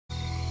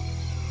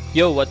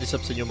Yo, what is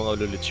up sa inyo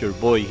mga ulol? It's your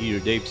boy here,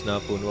 Dave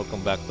Snapon.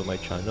 Welcome back to my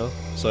channel.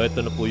 So ito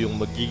na po yung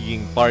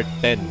magiging part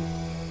 10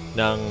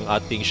 ng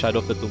ating Shadow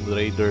of the Tomb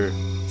Raider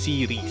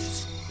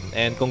series.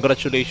 And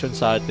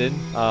congratulations sa atin.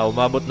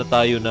 Umabot na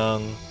tayo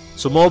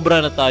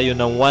sumobra na tayo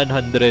ng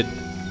 100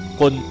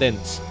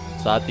 contents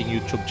sa ating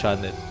YouTube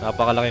channel.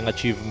 Napakalaking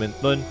achievement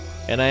nun.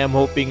 And I am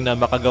hoping na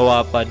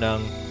makagawa pa ng,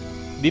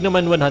 di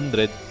naman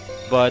 100,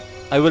 but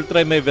I will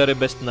try my very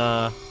best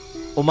na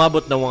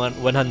umabot na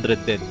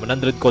 100 din.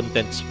 100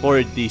 contents for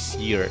this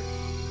year.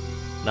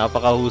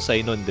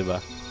 Napakahusay nun, di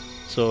ba?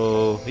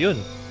 So, yun.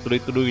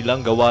 Tuloy-tuloy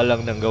lang. Gawa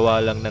lang ng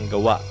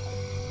gawa.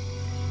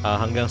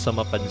 Hanggang sa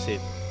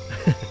mapansin.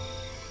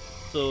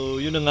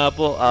 So, yun na nga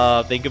po.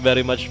 Thank you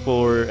very much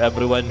for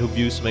everyone who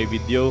views my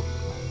video.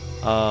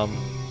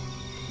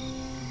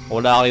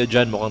 Wala kayo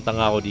dyan. Mukhang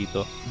tanga ako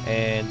dito.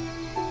 And,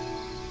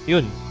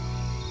 yun.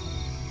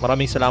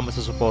 Maraming salamat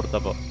sa suporta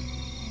po.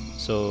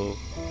 So,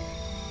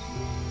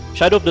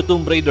 Shadow of the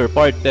Tomb Raider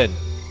Part 10.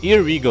 Here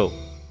we go.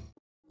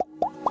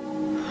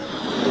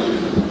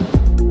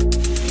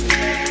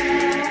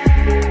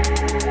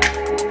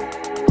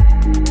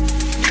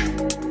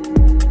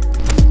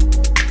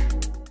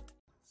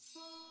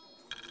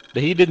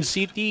 The Hidden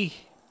City.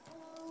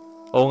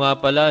 Oo nga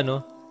pala,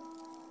 no?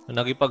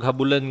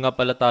 Nakipaghabulan nga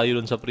pala tayo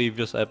dun sa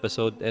previous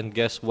episode. And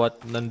guess what?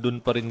 Nandun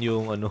pa rin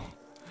yung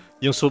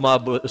yung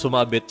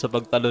sumabit sa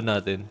pagtalo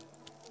natin.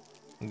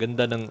 Ang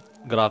ganda ng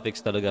graphics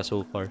talaga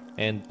so far.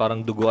 And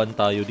parang duguan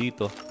tayo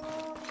dito.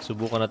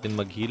 Subukan natin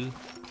mag-heal.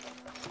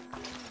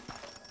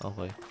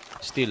 Okay.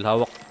 Still,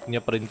 hawak niya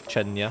pa rin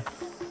chan niya.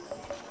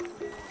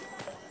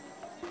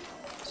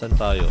 Saan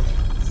tayo?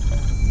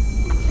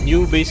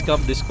 New base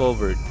camp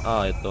discovered.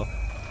 Ito.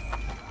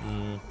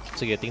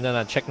 Sige, tingnan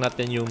natin. Check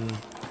natin yung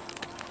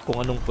kung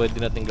anong pwede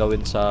natin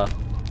gawin sa...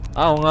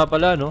 Oo nga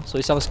pala, no? So,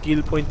 isang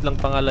skill point lang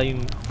pala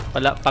yung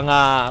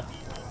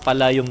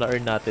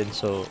na-earn natin.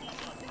 So,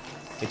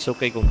 it's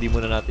okay kung di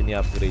mo na natin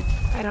i-upgrade.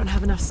 I don't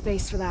have enough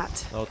space for that.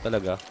 Oo,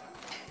 talaga.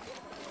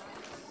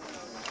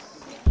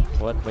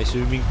 What? May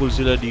swimming pool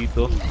sila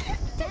dito.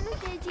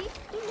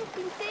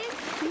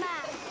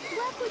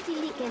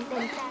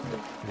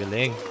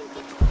 Galing.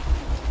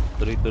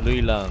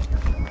 Tuloy-tuloy lang.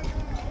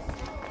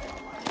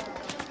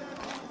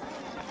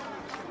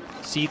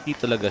 City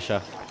talaga siya.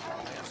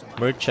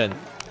 Merchant.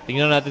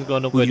 Tingnan natin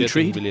kung anong pwede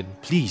natin bilhin.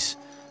 Please.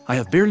 I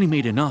have barely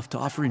made enough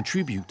to offer in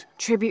tribute.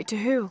 Tribute to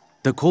who?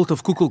 The cult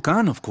of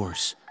Kukulkan, of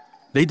course.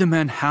 They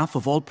demand half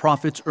of all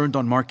profits earned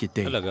on market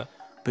day. Talaga?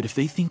 But if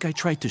they think I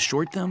tried to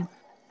short them...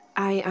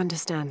 I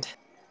understand.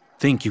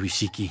 Thank you,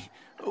 Ishiki.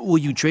 Will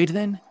you trade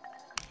then?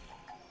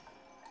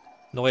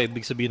 Ano kaya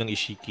ibig sabihin ng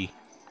Ishiki?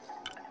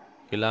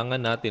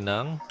 Kailangan natin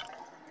ng...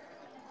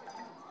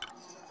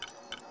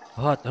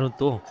 ano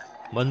to?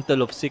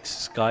 Mantle of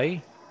Six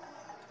Sky?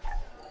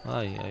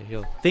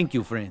 Yo. Thank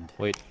you, friend.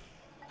 Wait.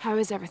 How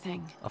is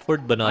everything?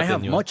 Afford ba natin I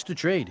have yun? much to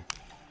trade.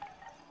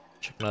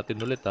 Check natin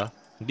ulit, ha?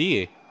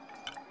 Hindi, eh.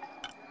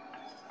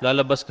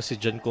 Lalabas kasi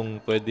dyan kung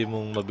pwede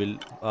mong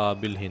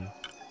bilhin.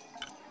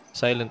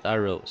 Silent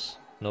arrows.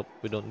 Nope,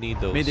 we don't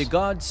need those. May the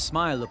gods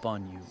smile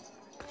upon you.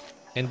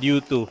 And you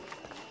too.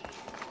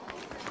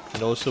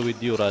 And also with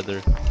you,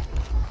 rather.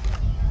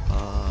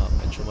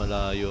 Medyo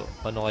malayo.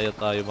 Paano kaya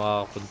tayo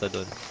makakapunta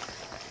doon?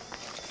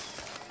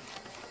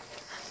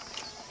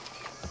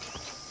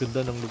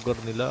 Ganda ng lugar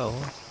nila,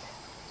 oh.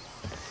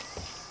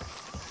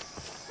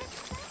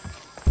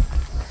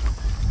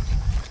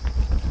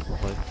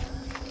 Okay.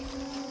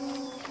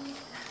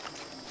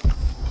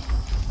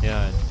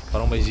 Yan.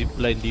 Parang may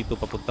zipline dito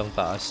papuntang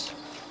taas.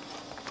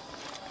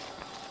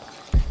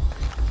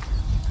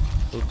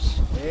 Oops.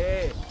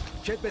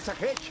 Check the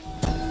package.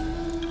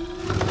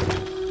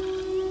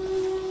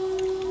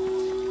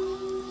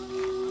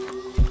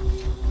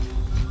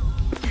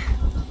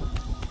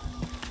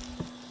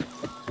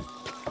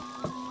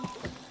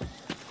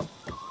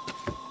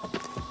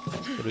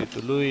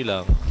 Tuloy-tuloy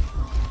lang.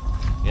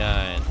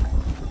 Yan.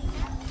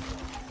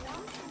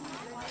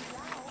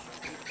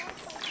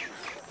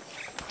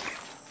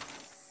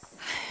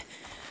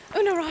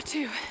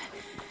 Unaratu.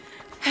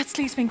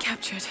 Hetzley's been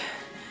captured.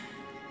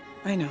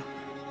 I know.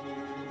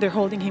 They're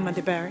holding him at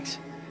the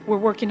barracks.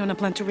 We're working on a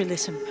plan to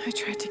release him. I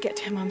tried to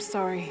get him, I'm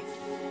sorry.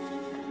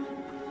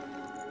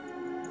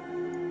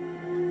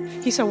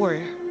 He's a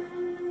warrior.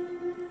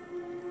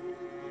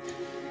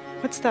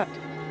 What's that?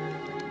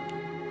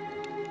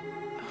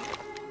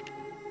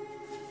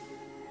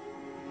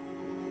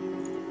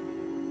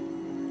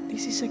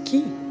 This is a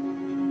key.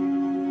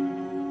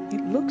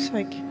 It looks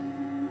like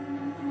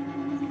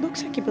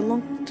it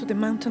belonged to the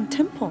mountain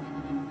temple.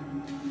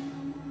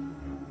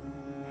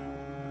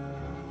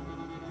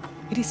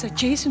 It is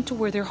adjacent to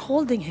where they're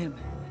holding him.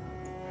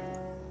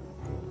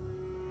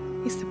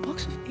 Is the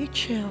box of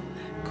eggshell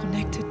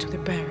connected to the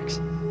barracks?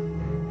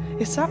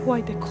 Is that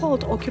why the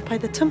cult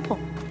occupied the temple?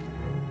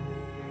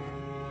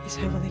 It's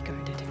heavily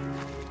guarded.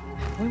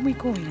 When we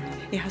go in,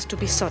 it has to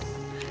be subtle,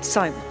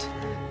 silent.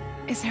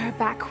 Is there a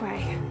back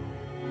way?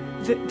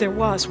 There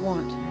was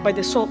one by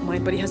the salt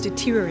mine, but it has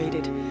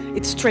deteriorated.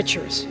 It's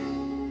treacherous.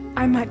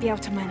 I might be able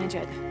to manage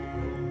it.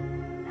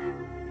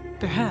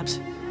 Perhaps.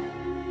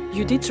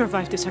 You did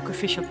survive the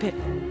sacrificial pit.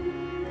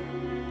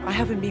 I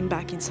haven't been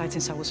back inside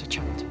since I was a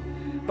child.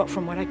 But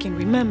from what I can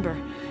remember,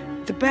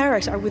 the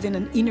barracks are within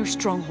an inner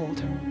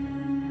stronghold.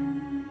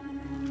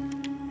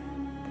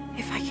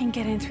 If I can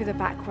get in through the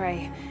back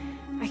way,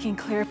 I can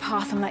clear a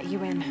path and let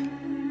you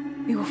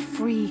in. We will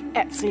free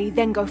Etzli,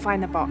 then go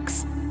find the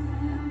box.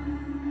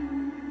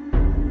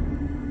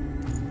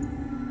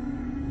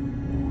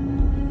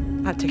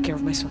 I'll take care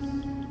of my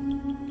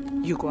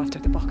son. You go after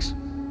the box.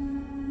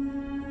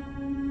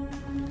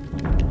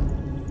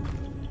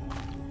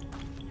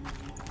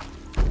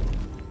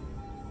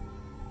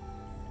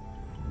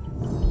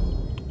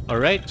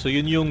 Alright, so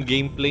yun yung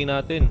gameplay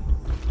natin.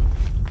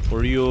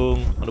 Or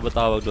yung, ano ba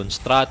tawag doon?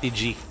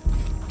 Strategy.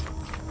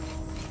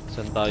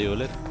 Saan tayo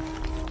ulit?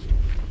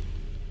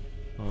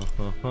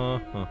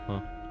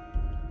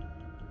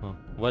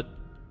 What?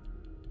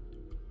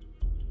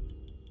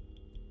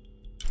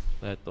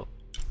 Eto.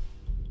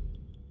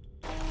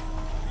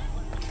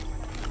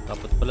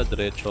 Dapat pala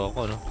diretso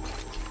ako, no?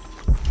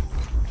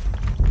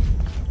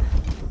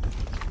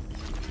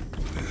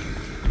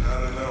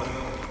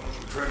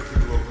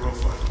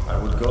 I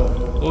would go.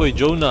 Uy,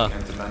 Jonah.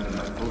 Can't abandon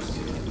my post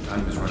here.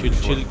 Time is running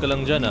Chill short. ka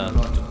lang dyan, ah.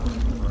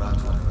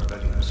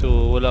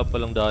 So, wala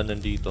palang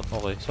daanan dito.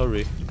 Okay,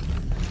 sorry.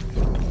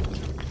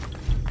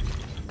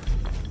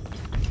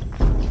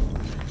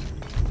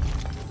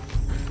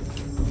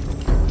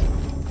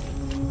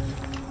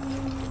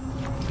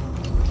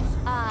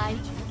 Ay,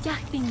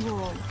 yakting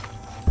wall.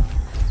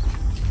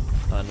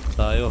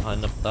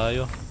 Hanap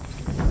tayo.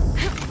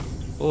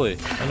 Uy,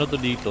 ano to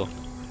dito?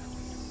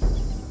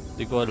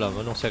 Hindi ko alam,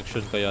 anong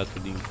section kaya to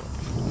dito?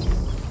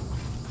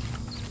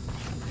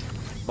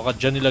 Baka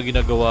dyan nila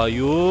ginagawa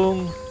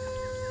yung...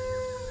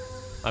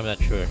 I'm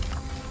not sure.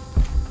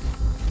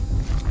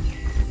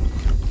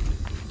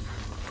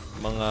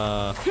 Mga...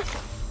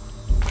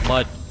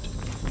 mud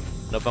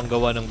na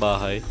panggawa ng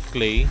bahay.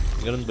 Clay,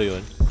 ganun ba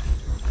yun?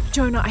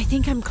 Jonah, I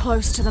think I'm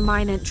close to the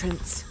mine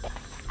entrance.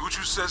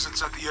 Uchu says it's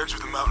at the edge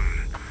of the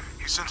mountain.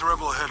 He sent a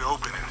rebel ahead to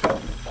open it.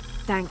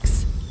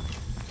 Thanks.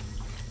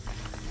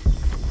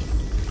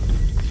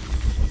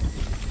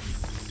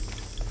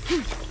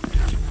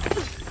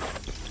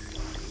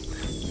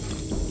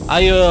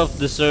 Eye of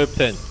the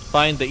Serpent.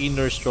 Find the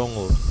inner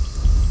stronghold.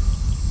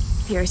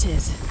 Here it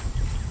is.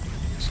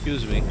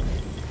 Excuse me.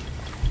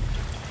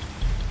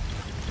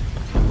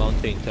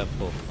 Mountain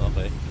Temple.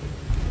 Okay.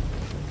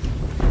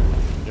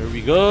 There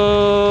we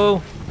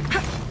go.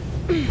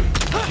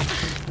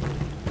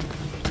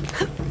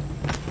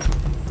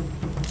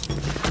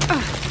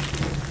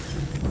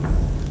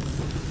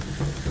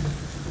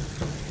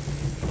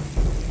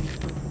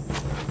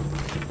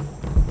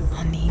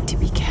 I'll need to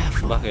be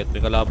careful. Bakit? May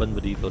kalaban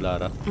ba dito,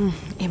 Lara?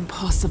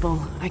 Impossible.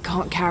 I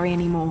can't carry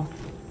anymore.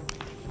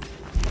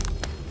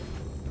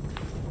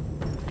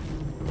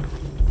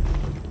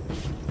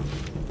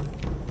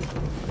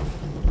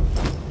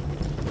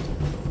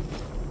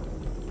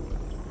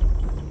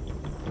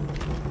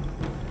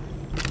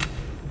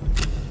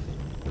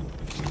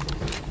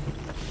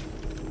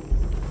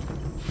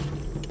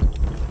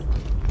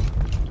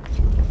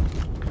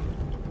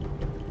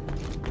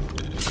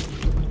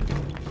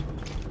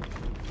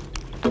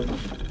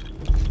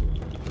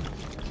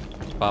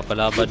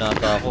 Papalaban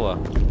nata ako, ah.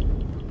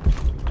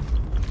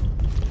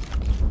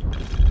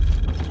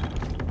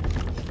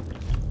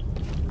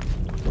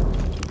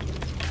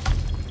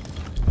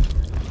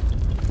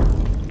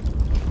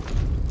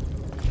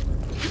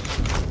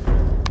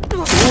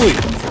 Uy!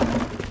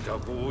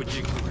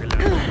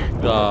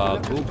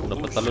 Gago,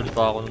 napatalon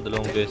pa ako ng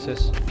 2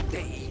 beses.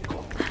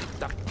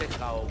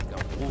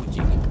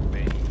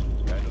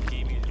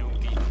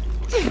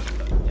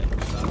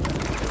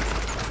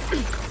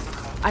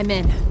 I'm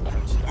in.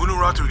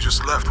 Unuratu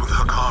just left with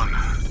Hakan.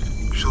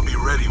 She'll be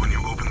ready when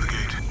you open the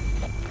gate.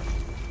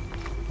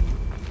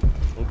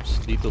 Oops,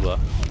 dito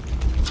ba?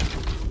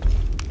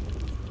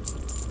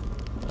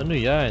 Ano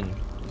yan?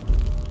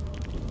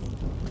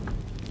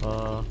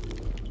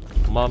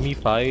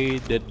 Mummified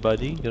dead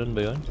body? Ganun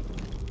ba yun?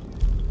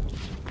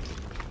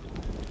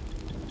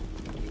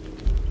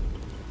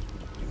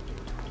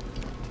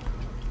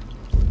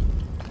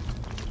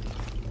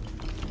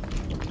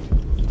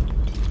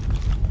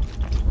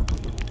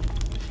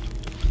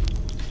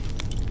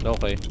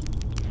 Okay.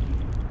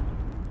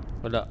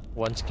 Wala.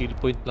 1 skill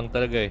point lang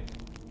talaga eh.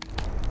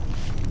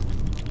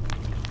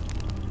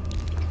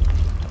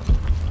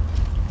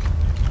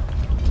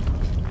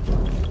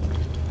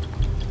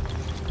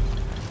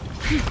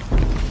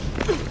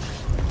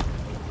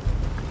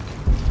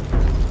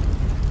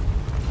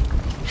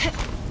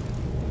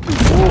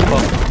 Oh,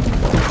 fuck.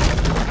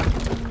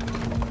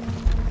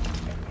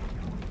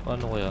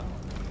 Paano kaya?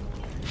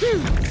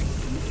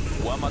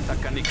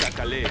 Wamatacanica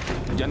Kale,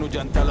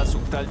 Janujantala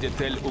Suktal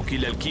Jetel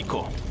Ukilel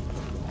Kiko.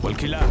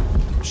 Walkila,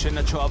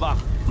 Shena Choaba.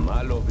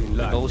 Malo bin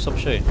Laden. Nakausap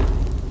siya eh.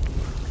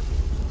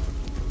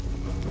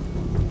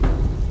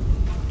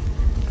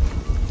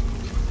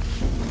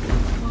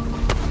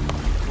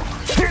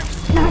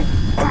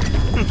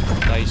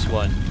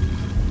 one.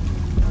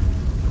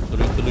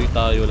 Tuloy-tuloy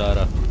tayo,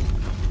 Lara.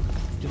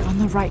 You're on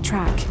the right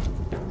track.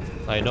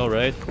 I know,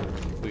 right?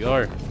 We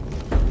are.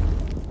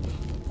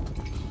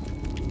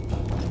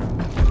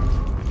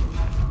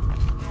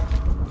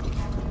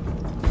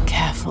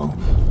 Careful.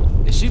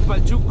 Esit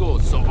baltzuko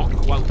zorok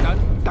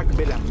huautan, tak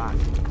belaman.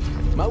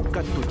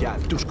 Maukat tuyal,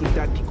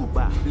 tuskutati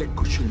kuba,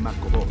 lekusul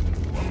makobo.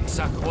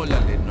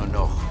 Sakolale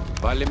nonoh.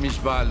 Vale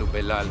misbalu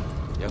belal.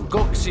 Yang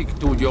koksik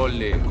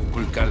tuyole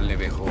kukulkalne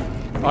beho.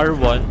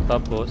 R1,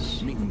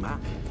 tapos. Migma.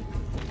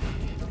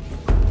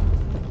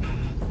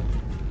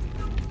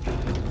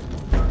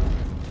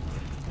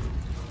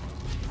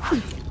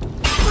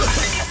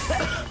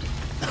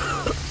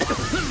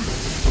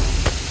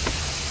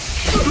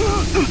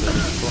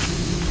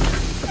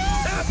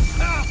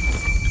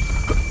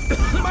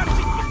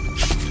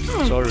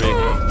 Sorry.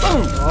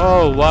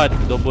 Oh, what?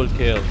 Double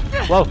kill.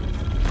 Wow.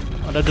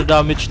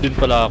 Nadadamage din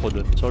pala ako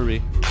dun.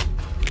 Sorry.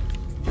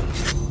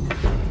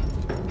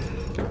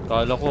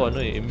 Kala ko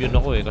ano eh, immune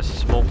ako eh kasi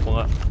smoke ko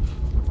nga.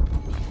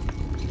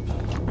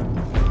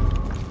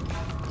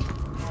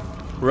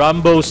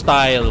 Rambo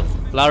style.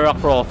 Lara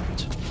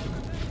Croft.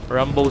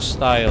 Rambo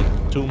style.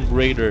 Tomb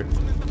Raider.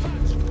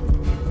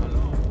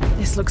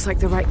 This looks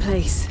like the right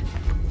place.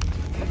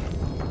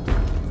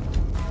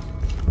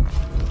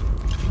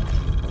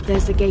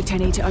 There's the gate I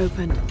need to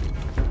open.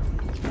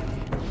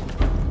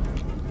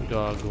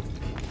 Gago.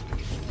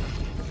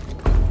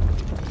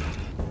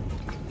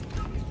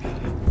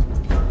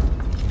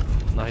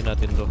 Nahin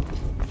natin to.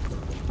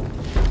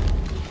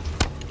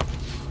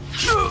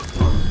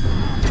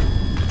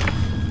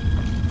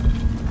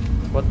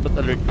 Ba't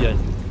alert yan?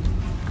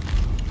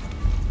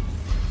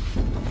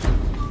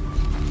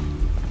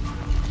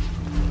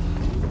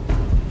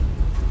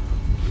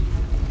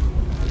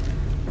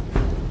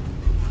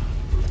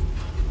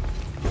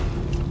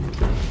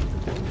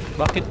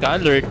 Bakit ka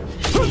alert?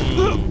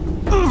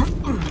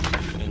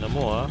 Tingnan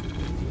mo ah.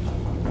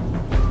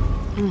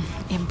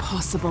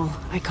 Impossible.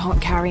 I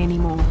can't carry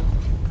anymore.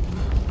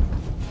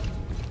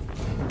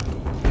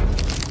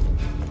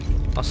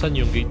 Asan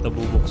yung gate na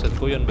bubuksan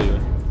ko? Yan ba yun?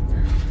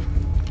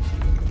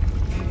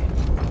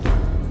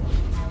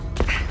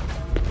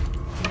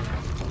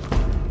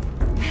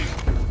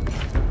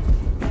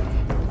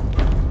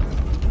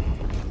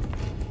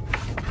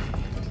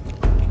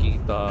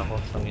 Kikita ako.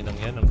 Tanginang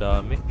yan. Ang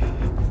dami.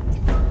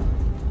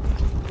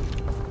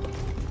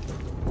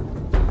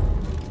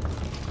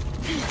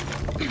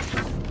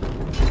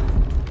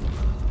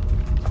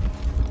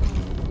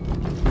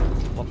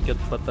 Makyat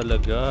pa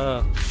talaga.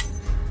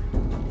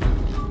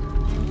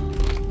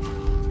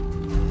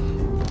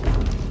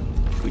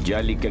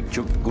 Kujali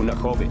kekchuk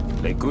kunakobe,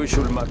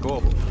 lekusul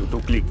makobo,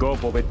 tutukliko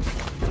pobet.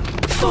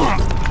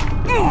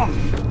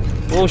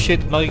 Oh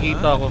shit,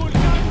 makikita ako.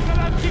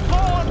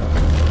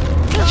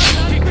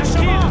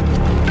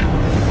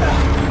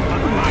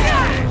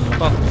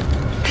 Fuck.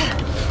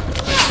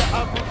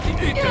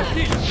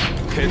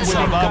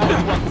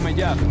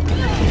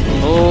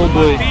 Oh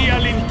boy.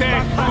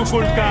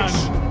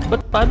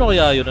 Ba't paano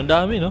kaya yun? Ang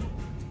dami, no?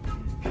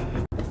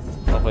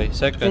 Okay,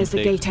 second There's the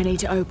gate I need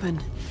to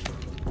open.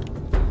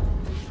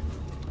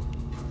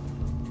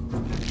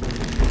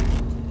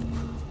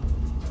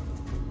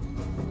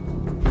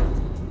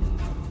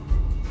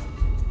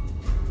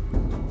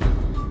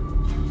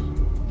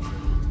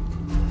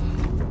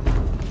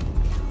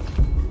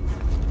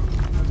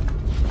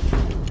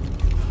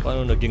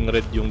 Paano naging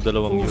red yung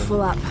dalawang All yun? full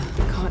up.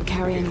 Can't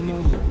carry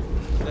anymore.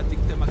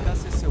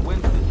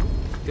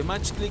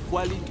 Temachli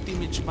kwali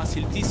timich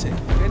masiltise.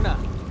 Kena,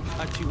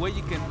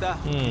 achiweyi kenta.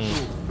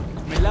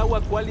 Melawa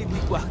kwali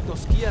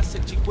dikuahtoskia se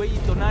chikweyi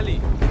tonali.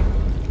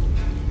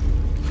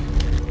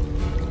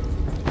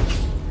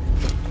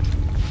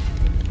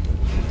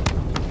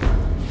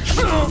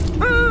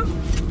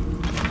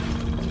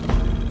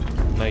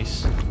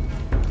 Nice.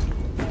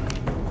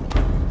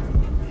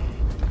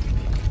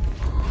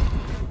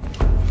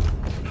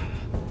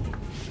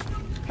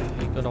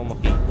 Hindi ko nang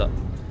makita.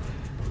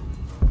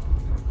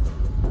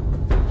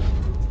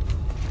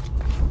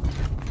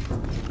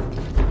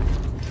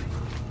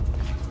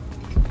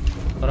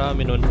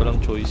 Marami noon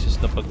palang choices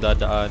na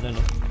pagdadaanan,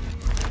 no?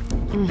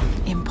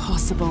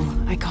 Impossible.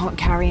 I can't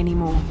carry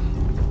anymore.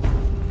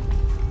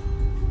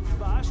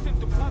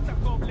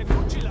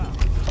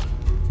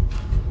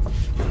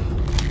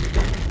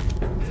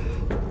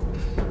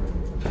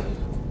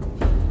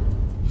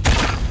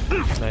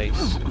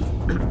 Nice.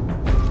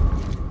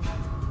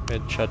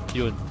 Headshot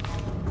yun.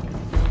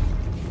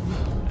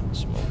 And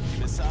smoke.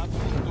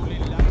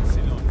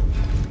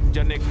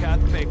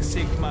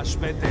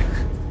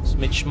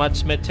 Smitchmat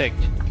smetek.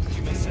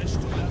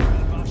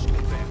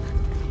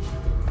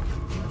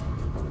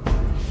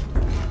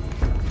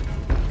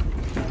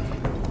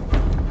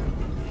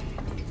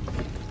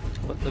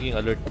 Ba't naging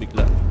alert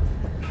bigla?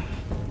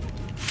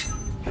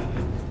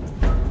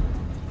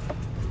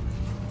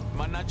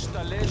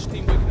 Manachtalеш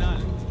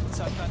timbignal.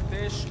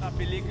 Satatesh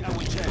apilik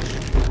awichesh.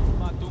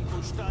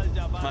 Matungkustal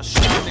jaba.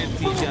 Mashanen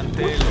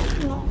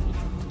tijantelo.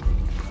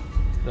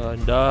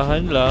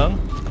 Dahan-dahan lang.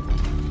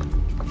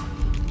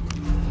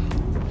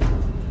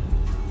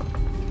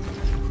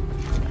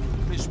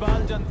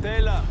 misbal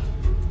jantela.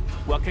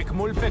 Wakek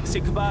mulpek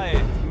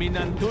sikbae,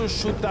 minantu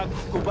shutak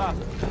kubak.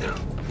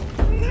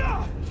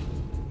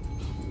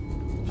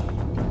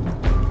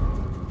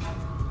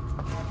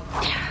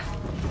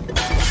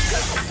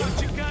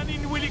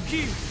 Chikanin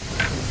wiliki.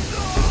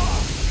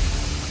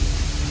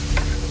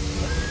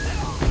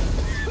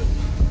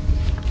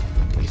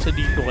 Isa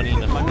dito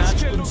kanina. Manach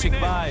kun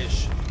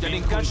sikbaesh.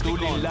 Jaling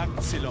kultulin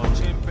laksilon.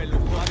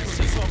 Chempelukwak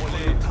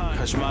sikmole.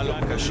 Hashmalo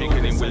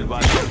kashikin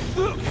wilbal.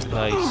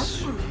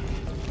 Nice.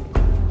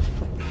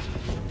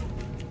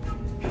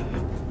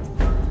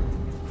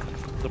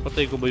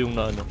 Napatay ko ba yung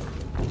naano?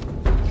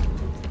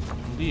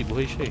 Hindi,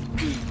 buhay siya eh.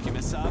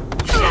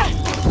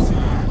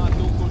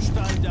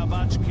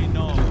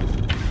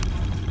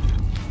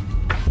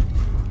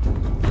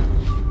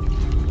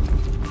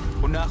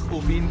 Unach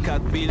ubin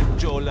katbil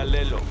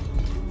jolalelo.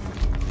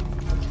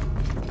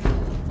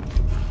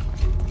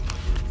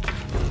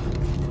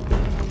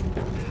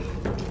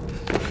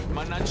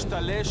 Manach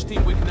talesh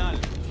tiwignal.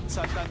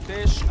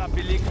 Satatesh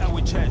abilik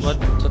awichesh. What?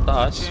 Sa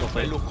taas?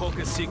 Okay.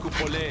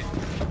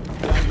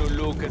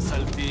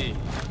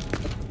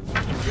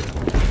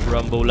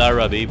 Rumbo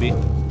Lara, baby.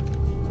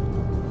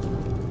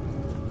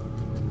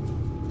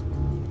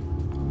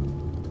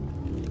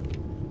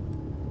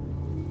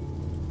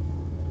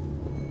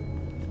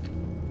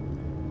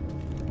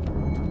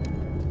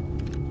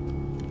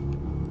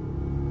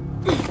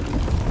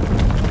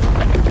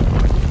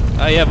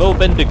 I have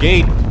opened the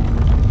gate.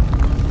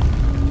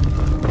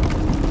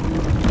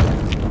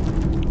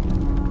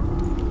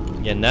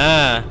 Yan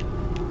na.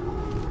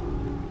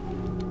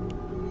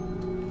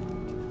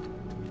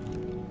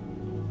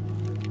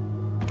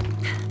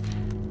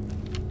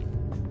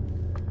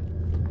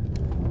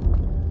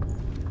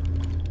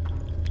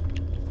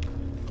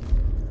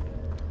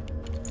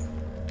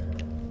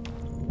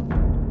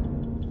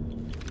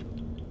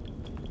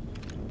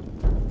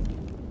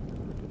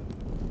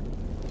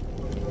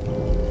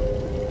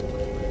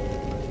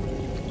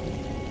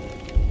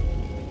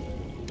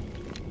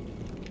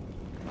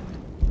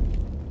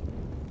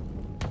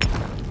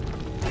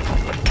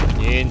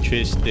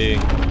 Interesting.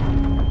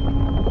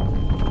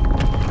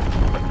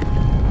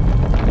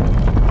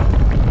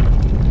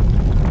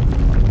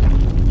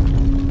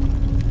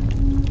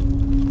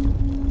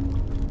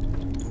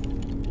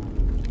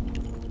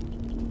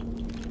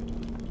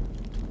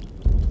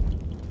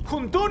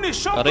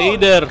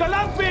 Raider.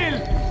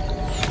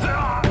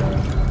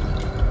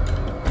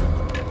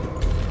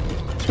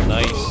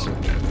 Nice.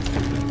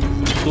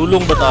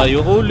 Tulong ba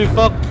tayo? Holy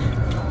fuck.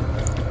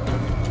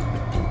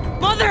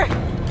 Mother!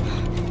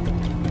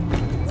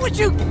 Would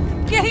you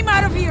get him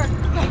out of here?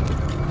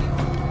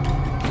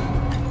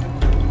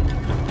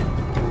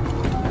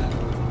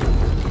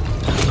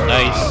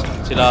 Nice.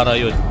 Si Lara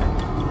yun.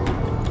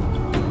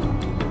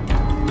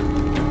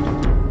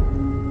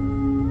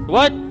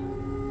 What?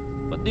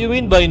 What do you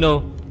mean by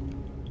no?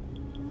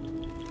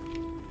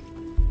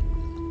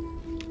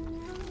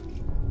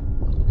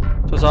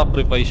 So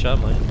sacrifice siya,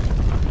 man.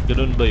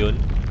 Ganun ba yun?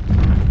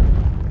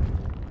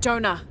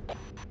 Jonah.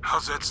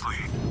 How's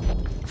Etzli?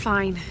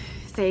 Fine.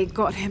 They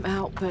got him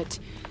out, but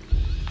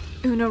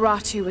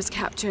Unaratu was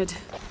captured.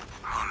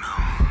 Oh no.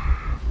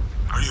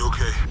 Are you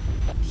okay?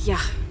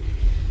 Yeah.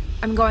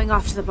 I'm going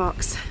after the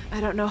box. I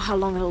don't know how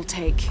long it'll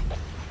take.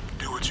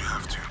 Do what you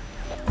have to.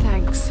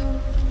 Thanks.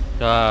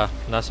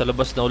 Nasa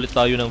labas na ulit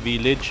tayo ng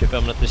village, if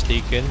I'm not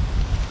mistaken.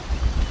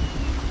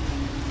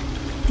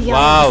 The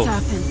wow!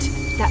 Serpent.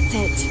 That's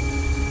it.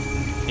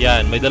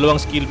 Yan, may 2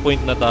 skill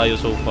point na tayo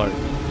so far.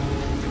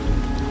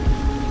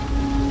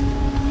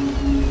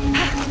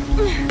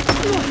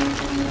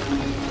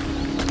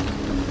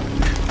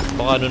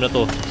 Baka ano na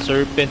to?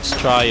 Serpent's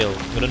Trial.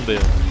 Ganun ba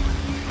yun?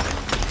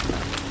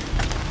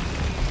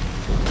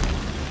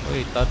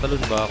 Uy,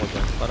 tatalon ba ako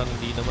dyan? Parang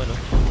hindi naman, oh.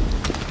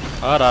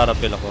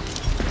 Rarapel ako.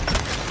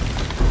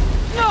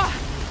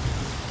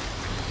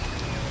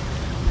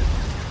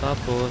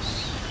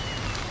 Tapos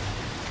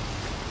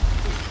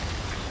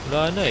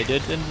wala na eh.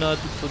 Dead end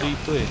natin to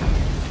dito eh.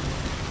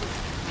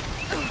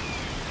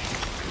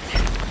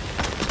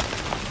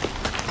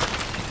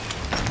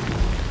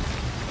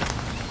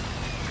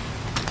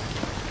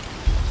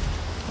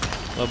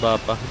 Baba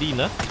pa. Hindi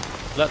na.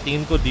 Wala,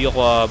 tingin ko di ako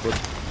abot.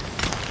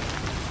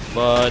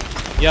 But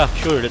yeah,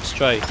 sure, let's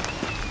try.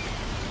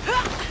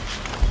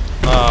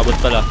 Abot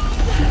pala.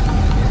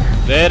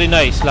 Very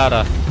nice,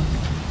 Lara.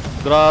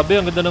 Grabe,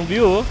 ang ganda ng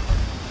view, oh.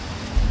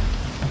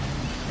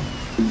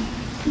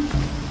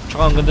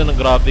 Tsaka ang ganda ng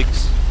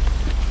graphics.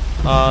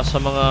 Sa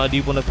mga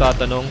di po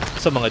nagtatanong,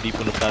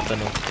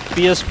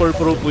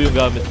 PS4pro po yung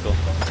gamit ko.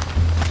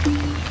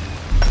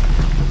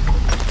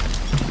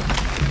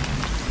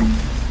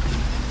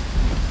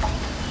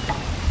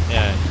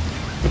 Ayan.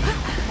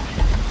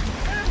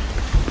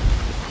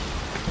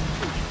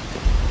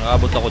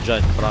 Nakabot ako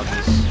dyan,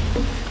 promise.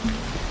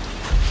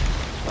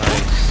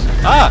 Nice.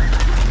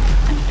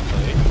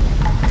 Okay.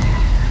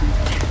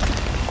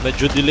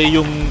 Medyo delay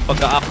yung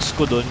pagka-axe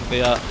ko dun,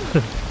 kaya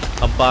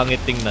ang pangit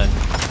tingnan.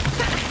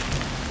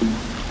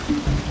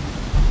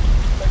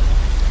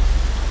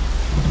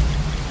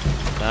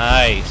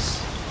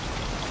 Nice.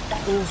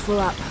 All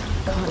full up.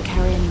 Can't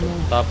carry anymore.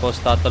 Tapos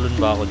tatalon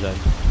ba ako dyan?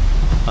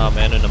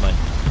 May ano naman.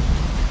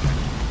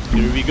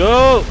 Here we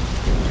go!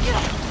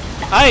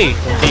 Ay!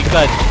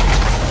 Tikan.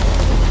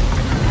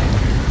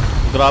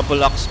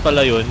 Grapple axe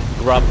pala yun.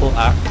 Grapple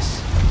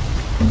axe.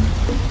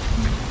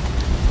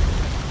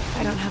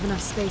 I don't have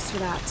enough space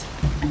for that.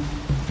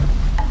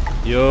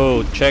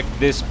 Yo, check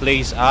this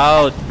place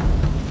out.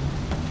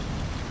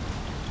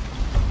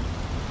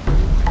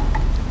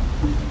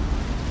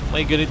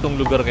 May ganitong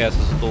lugar kaya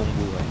sa totoong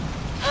buhay.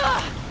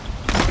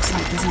 Looks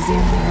like this is the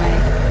only way.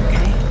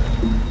 Okay.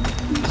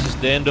 This is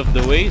the end of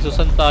the way. So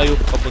saan tayo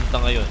papunta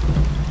ngayon?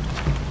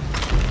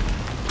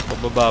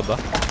 Pababa ba?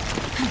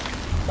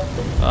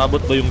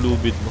 Aabot ba yung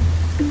lubid mo?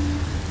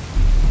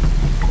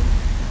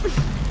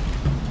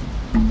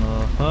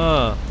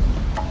 Aha.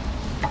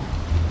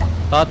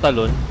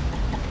 Tatalon.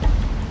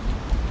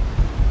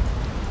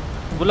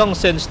 Walang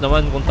sense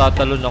naman kung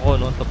tatalon ako,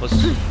 no? Tapos,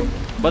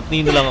 ba't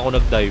nino lang ako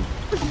nag-dive?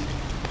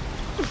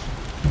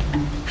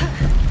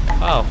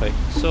 Okay.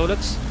 So,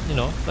 let's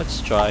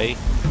try.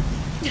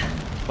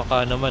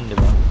 Baka naman, di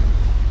ba?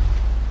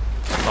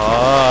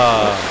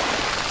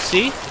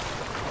 See?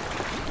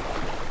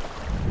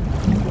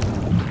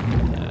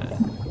 Yan.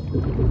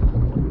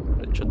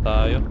 Diretso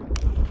tayo.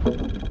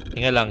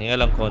 Hinga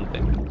lang konti.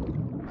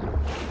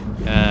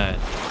 Yan.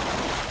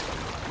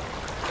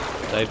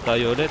 Dive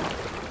tayo ulit.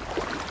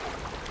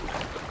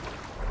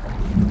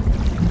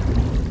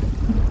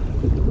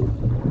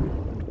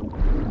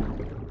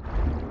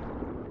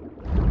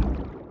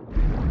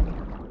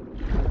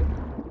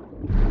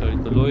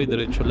 Tuloy,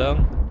 diretso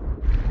lang.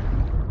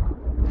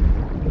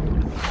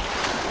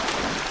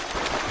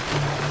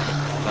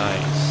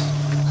 Nice.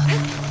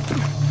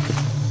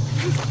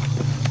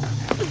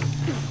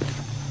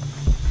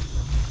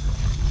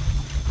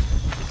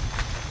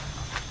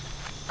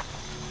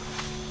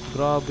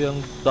 Grabe, ang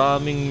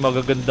daming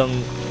magagandang...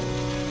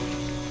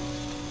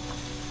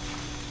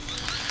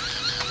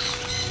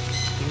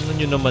 Tingnan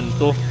nyo naman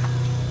to.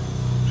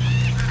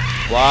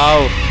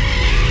 Wow!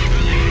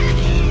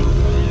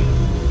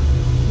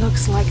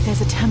 Looks like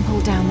there's a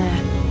temple down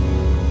there.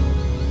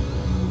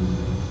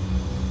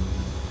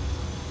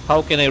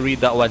 How can I read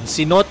that one?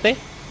 Sinote?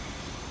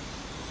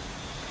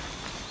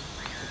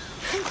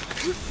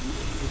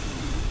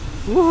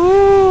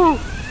 Woohoo!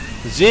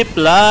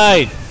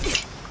 Zipline!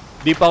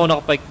 Di pa ako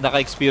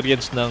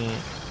naka-experience ng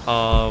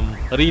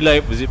real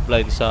life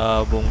zipline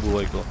sa buong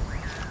buhay ko.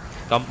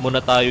 Camp muna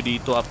tayo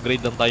dito.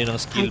 Upgrade lang tayo ng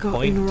skill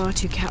point. I got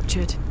Unuratu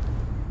captured.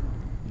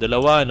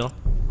 Dalawa, no?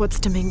 What's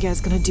Dominguez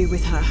gonna do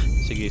with her?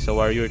 Sige, sa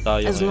warrior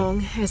tayo As ngayon. long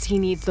as he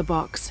needs the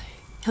box,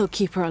 he'll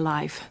keep her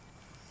alive.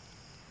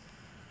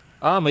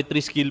 May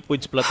 3 skill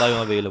points pala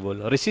tayong available.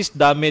 Resist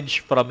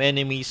damage from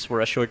enemies for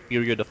a short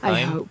period of time.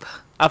 I hope.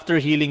 After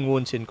healing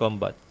wounds in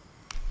combat.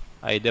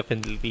 I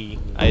definitely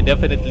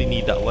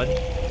need that one.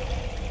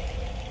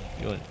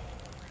 Yun.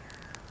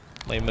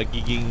 May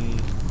magiging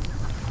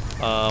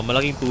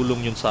malaking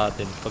tulong yun sa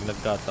atin pag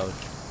nagkataon.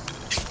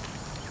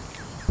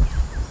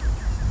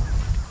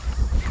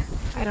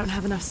 I don't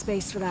have enough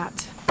space for that.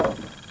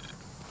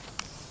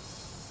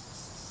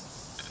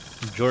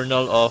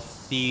 Journal of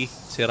T.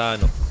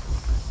 Serrano.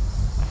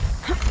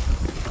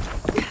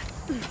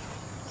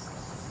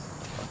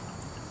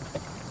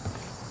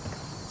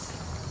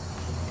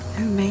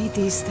 Who made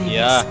these things?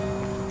 Yeah.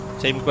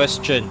 Same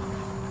question.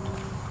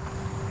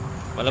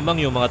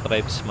 Malamang yung mga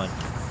tribesman.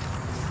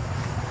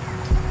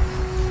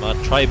 Mga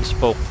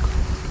tribesfolk.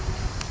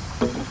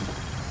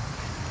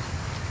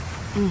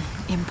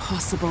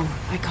 Impossible.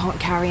 I can't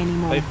carry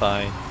anymore. Okay,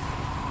 fine.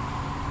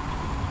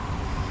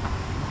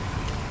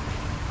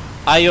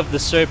 Eye of the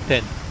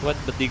Serpent. What?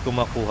 Ba't di ko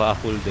makuha?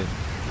 Full din.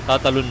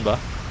 Tatalon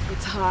ba?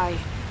 It's high,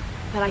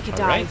 but I could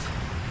Alright. dive.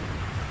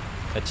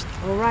 Let's...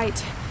 Alright.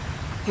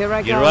 Here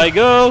I go. Here I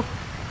go!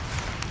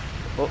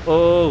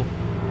 Oh.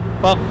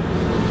 Fuck!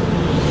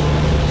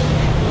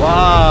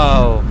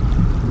 Wow!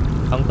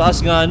 Ang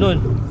taas nga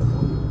nun.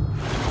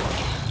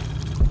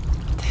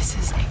 This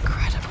is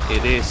incredible.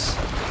 It is.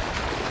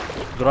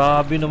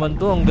 Grabe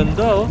naman to. Ang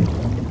ganda, oh.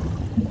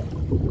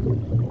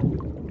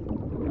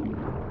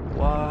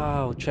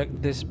 Wow! Check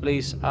this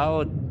place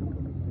out.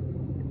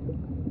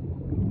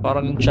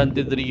 Parang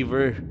Enchanted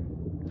River.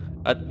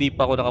 At di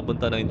pa ako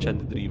nakapunta ng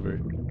Enchanted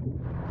River.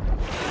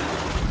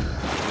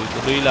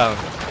 Tuloy lang.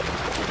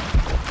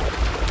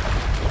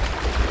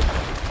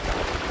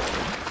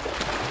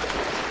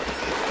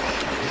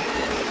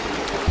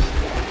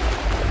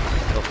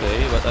 Okay,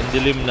 but ang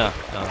dilim na.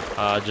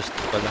 Just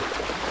pala.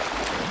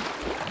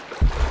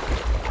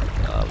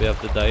 We have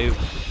to dive.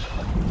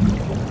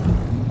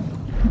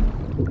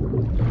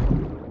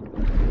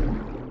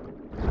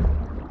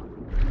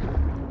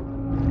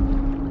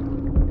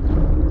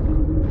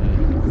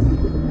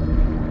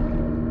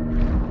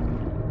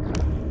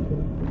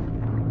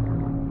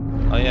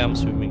 I am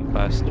swimming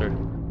faster.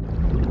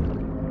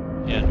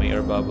 Yan, may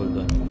air bubble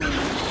doon.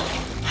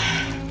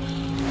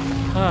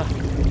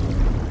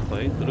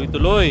 Okay,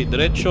 tuloy-tuloy.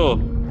 Diretso.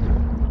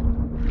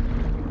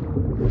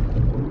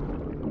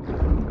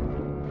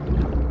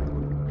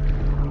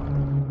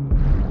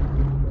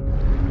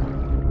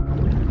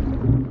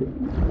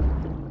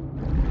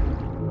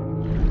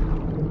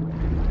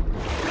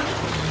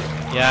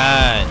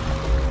 Yan.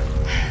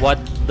 What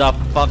the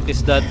fuck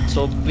is that?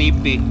 So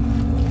creepy.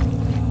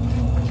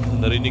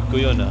 Narinig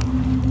ko yun, ah.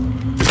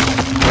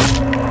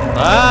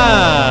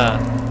 Ah!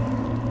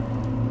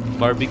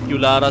 Barbecue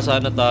Lara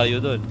sana tayo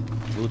dun.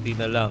 Buti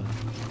na lang.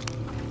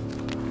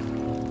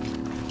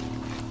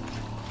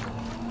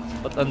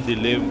 Ba't ang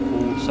dilim?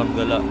 Pusang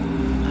gala.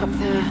 Up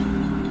there.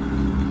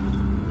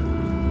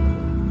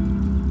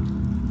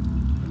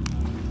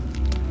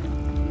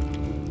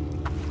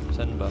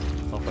 Saan ba?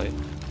 Okay.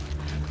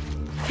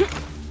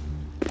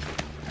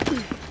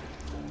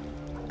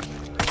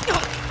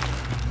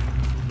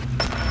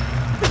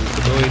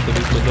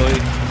 Tuloy.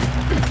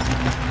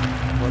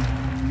 What?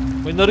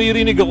 May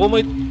naririnig ako.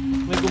 May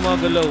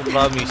gumagalaw.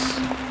 Promise.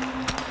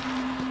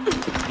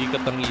 Hindi ka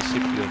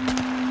tang-isip yun.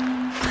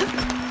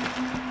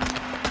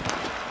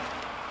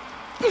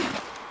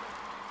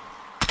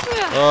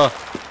 Oh,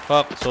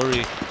 fuck.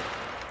 Sorry.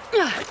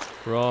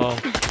 Wrong.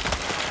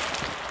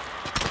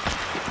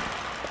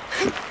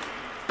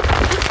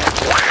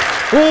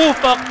 Oh,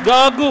 fuck.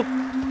 Gago.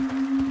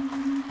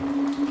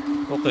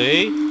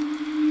 Okay.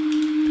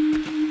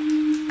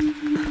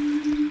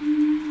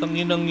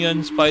 Tanginang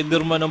yan,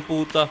 Spider-Man ang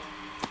puta.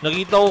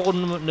 Nakita ko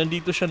kung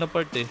nandito siya na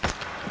part eh.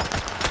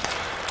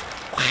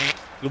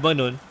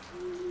 Gumanon.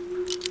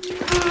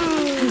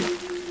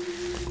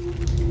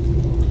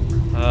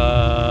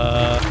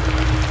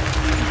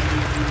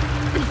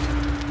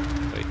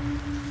 Wait.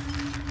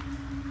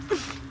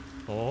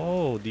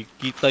 Oh, di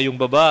kita yung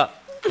baba.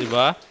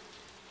 Diba?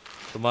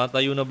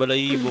 Tumatayo na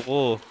balahibo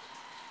ko.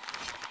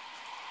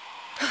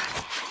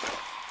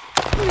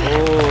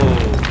 Oh.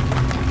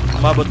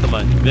 Umabot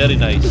naman. Very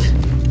nice.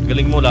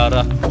 Galing mo,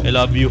 Lara. I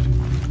love you.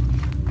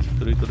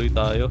 Tuloy-tuloy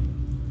tayo.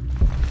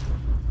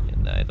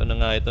 Yan na. Ito na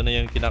nga. Ito na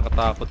yung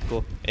kinakatakot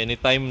ko.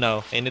 Anytime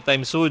now.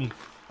 Anytime soon.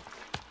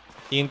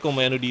 Tingin ko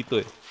may ano dito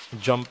eh.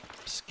 Jump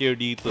scare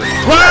dito eh.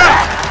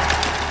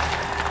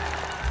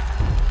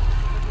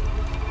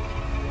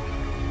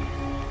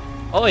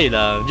 Okay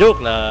lang.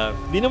 Joke lang.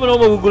 Di naman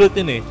ako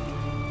magugulutin eh.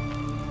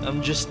 I'm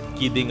just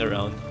kidding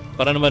around.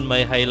 Para naman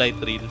may highlight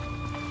reel.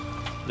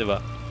 Diba?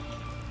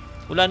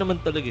 Wala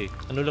naman talaga eh.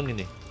 Ano lang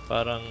yun eh.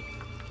 Parang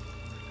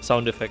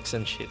sound effects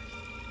and shit.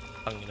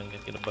 Tanginang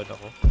yan. Kinabahan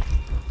ako.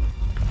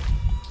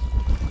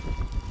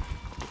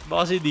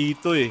 Ba kasi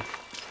dito eh.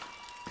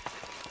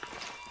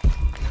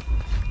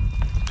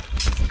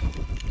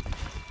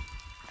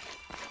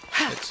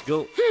 Let's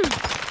go.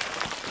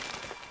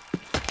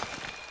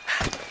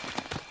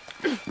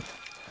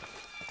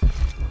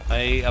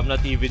 I'm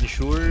not even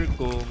sure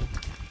kung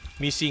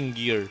missing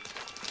gear.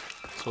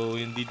 So,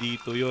 hindi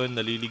dito yun.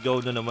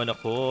 Naliligaw na naman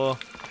ako.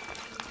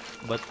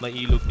 Ba't may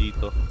ilog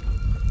dito?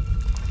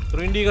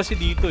 Pero hindi kasi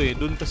dito eh.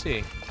 Doon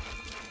kasi eh.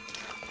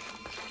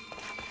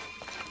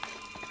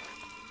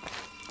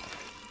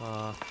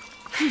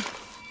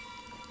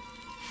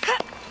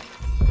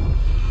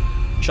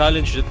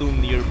 Challenge the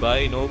tomb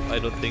nearby? Nope, I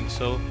don't think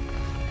so.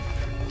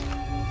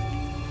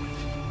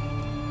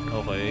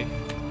 Okay.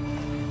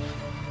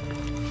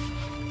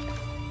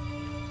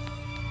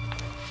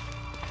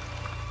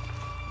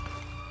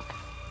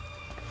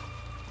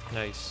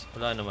 Nice.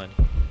 Wala naman.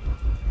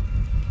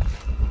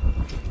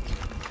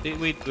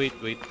 Wait.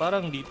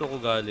 Parang dito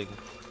ko galing.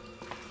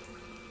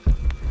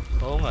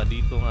 Oo nga,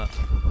 dito nga.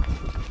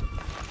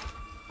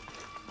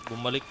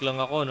 Bumalik lang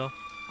ako, no?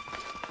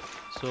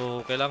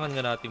 So, kailangan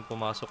nga natin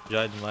pumasok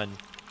dyan, man.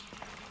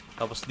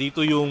 Tapos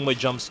dito yung may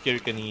jump scare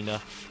kanina.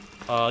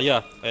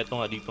 Yeah. Eto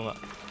nga, dito nga.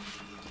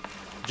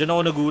 Diyan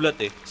ako nagulat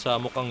eh.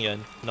 Sa mukhang yan.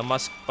 Na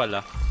mask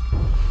pala.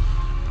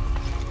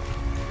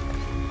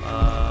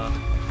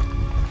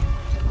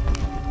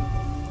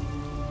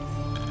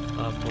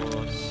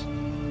 Tapos,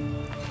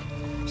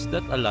 is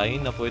that a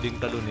line na pwedeng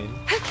talunin?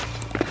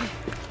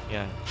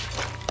 Yan.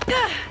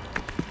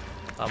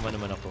 Tama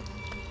naman ako.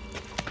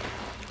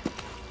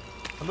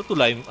 Ano to,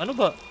 lime? Ano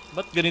ba?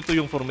 Ba't ganito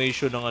yung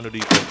formation ng ano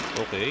dito?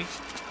 Okay.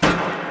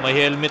 May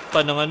helmet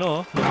pa ng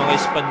ano, ng mga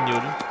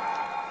Espanyol.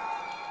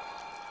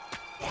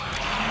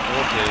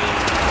 Okay.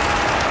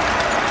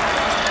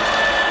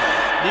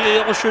 Di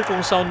ako sure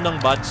kung sound ng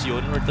bats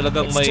yun or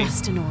talagang may...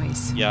 It's just a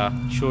noise. Yeah,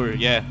 sure,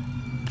 yeah.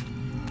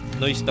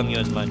 Noise lang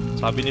yun, man.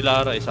 Sabi ni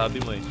Lara eh,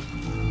 sabi mo eh.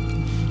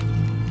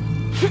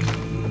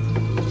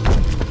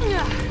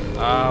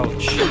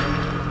 Ouch.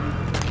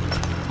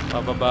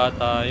 Pababa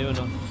tayo,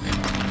 no?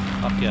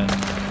 Akyan.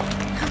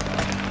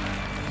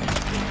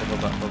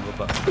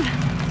 Pababa.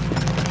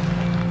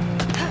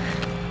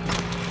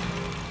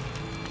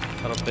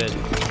 Serpent.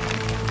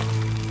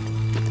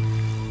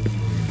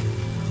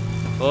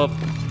 Hop.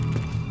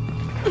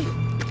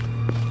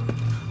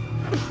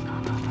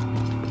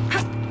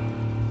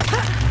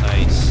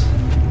 Nice.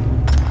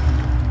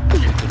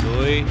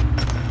 Tuloy.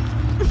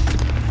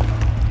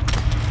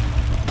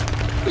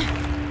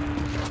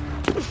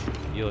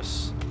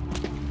 Yos.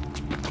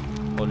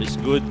 All is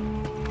good.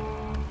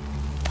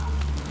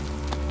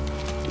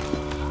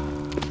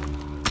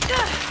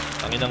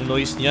 Tanginang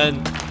noise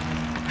niyan.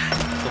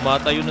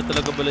 Tumatayo na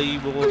talaga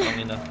balahibo ko.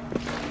 Tangina.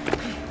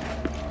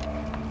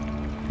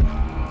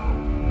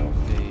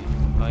 Okay.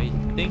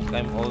 think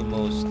I'm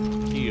almost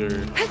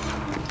here.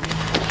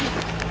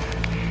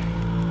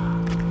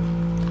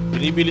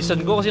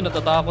 Binibilisan ko kasi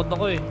natatakot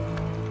ako eh.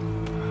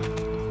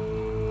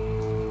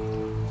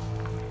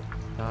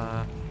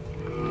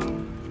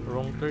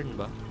 Wrong turn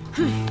ba?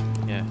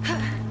 Yeah.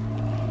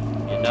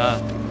 Yan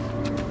na.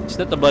 Is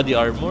that a body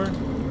armor?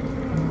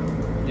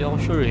 Hindi ako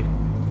sure eh.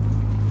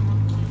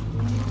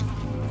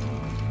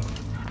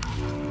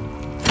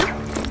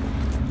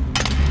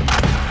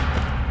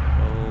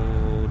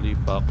 Holy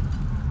fuck.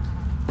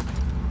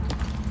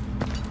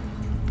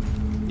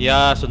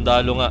 Yeah,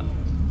 sundalo nga.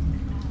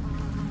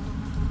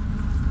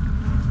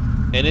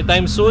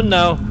 Anytime soon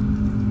now.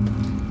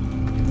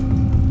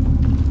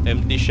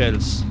 Empty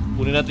shells.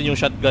 Kunin natin yung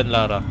shotgun,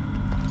 Lara.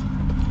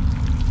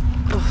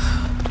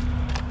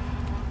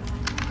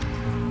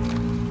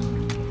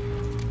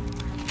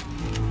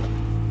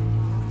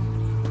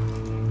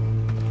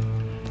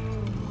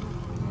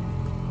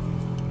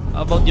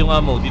 About yung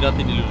ammo, di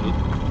natin nilulot.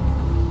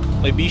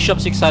 May Bishop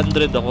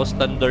 600 ako,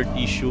 standard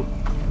issue.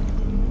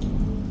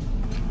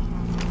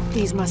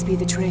 These must be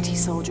the Trinity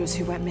soldiers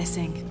who went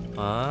missing.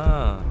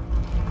 Ah.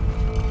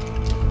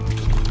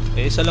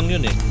 Eh, isa lang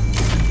yun eh.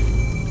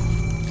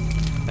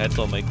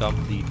 Eto, may camp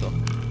dito.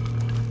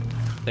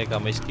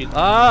 Teka, may skill.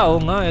 Ah, oo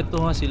nga,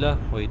 eto nga sila.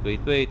 Wait.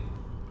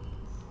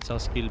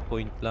 Isang skill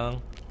point lang.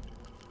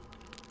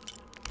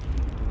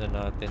 Tingnan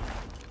natin.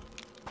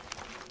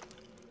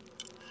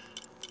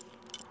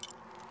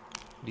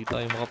 Hindi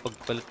tayo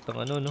makapagpalit ng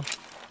ano, no?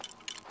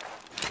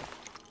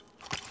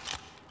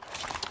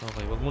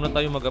 Okay, wag muna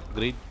tayo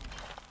mag-upgrade.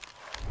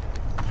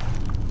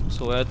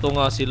 So, eto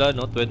nga sila,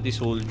 no? 20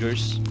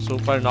 soldiers. So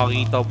far,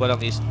 nakikita ko pa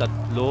lang is 3,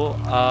 4.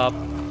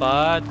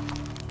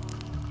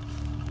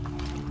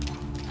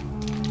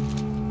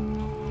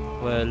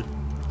 Well.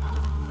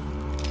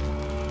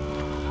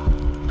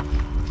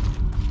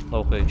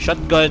 Okay,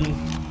 shotgun.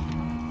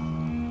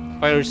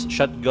 Fires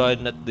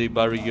shotgun at the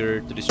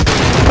barrier to destroy.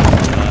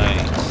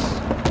 Nice.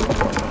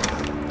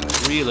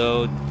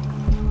 Reload.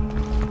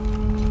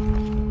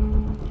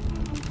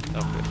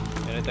 Okay.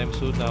 Anytime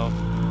soon now.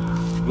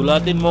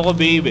 Gulatin mo ko,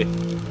 baby.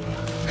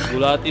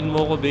 Gulatin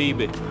mo ko,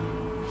 baby.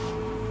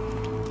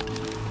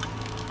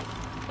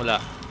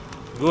 Wala.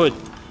 Good.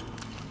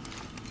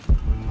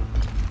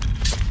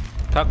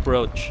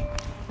 Cockroach.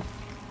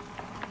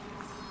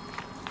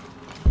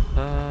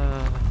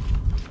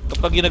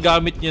 Kapag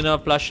ginagamit niya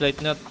na flashlight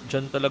na,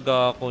 dyan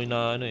talaga ako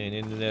na ano eh,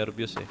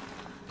 ninervyos eh.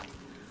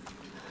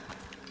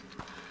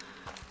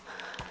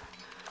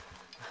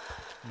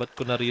 Ba't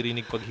ko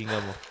naririnig paghinga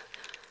mo?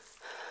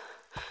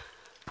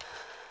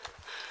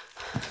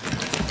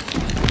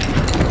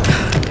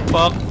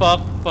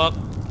 Fuck.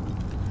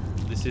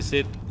 This is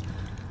it.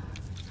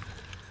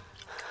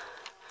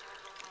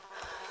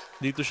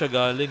 Dito siya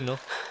galing, no?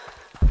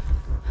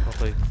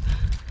 Okay.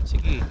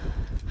 Sige.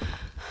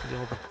 Hindi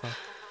ako baka.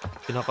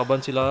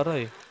 Kinakaban si Lara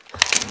eh.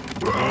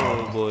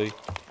 Oh boy.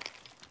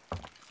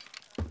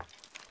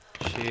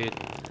 Shit.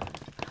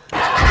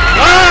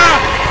 Ah!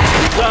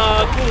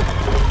 Gago!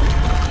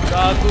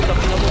 Gago,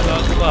 takina mo,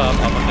 gago ba?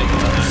 Pamatay ko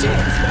na.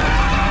 Shit!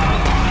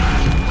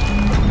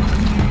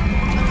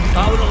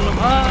 Tao lang naman.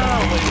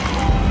 Ah, okay.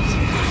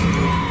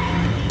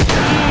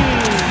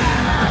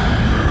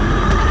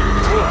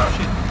 Oh,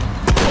 shit.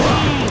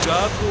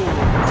 Gago.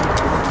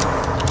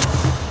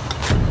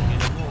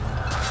 Tingnan mo.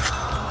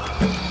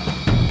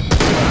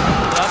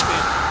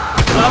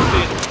 Drop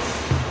it.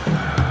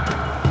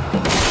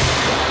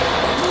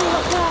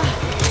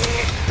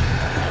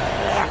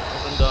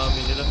 Ang dami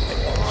nila.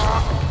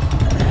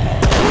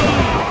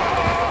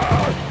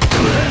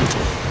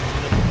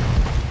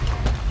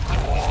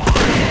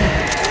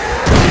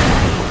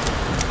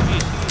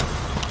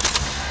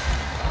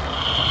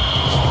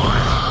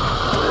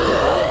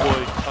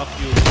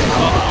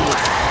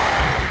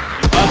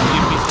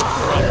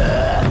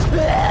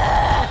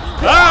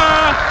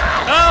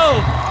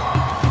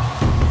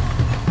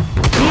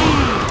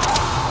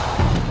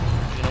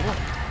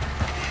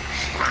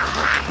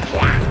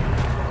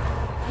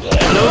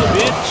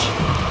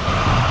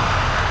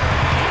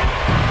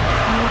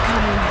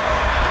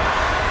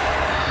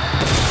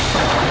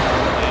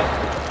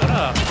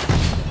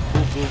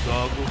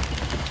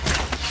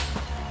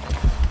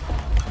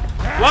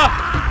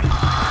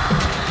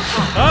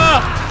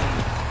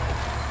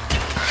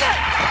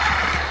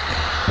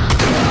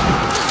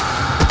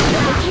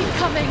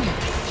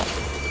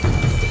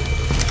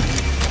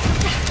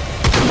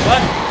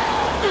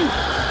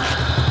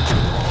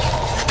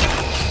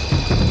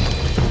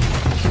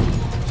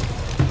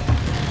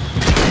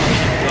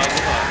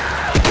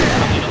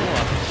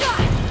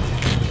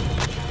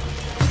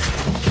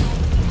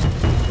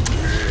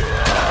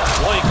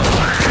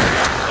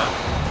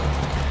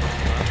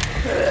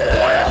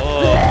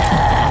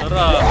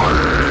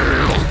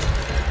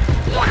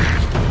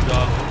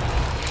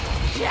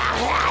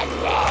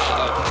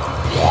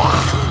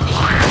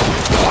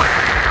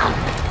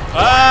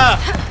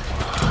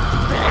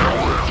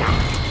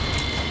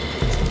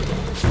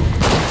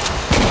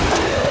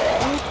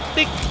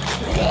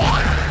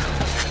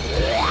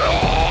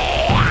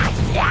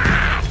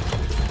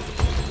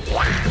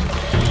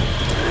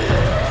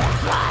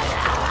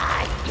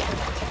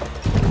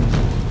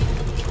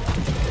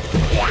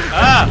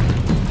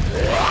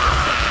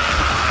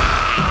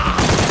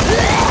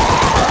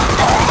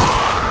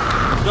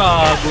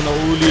 Gago,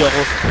 nauli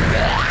ako.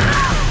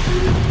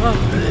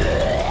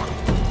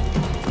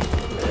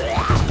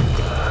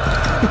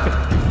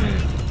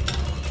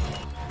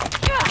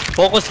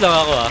 Focus lang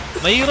ako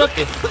Mahirap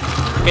eh.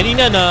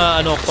 Kanina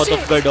na caught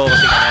off guard ako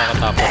kasi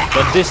nakakatakot.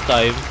 But this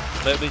time,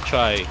 let me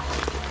try.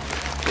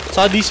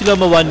 Saka di sila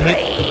ma-one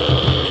hit.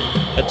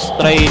 Let's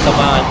try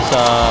tamaan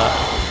sa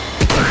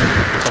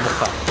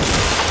mukha.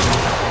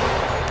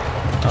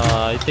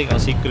 I think ang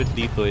secret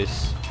dito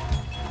is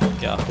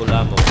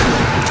pula mo.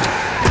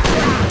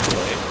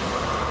 Okay.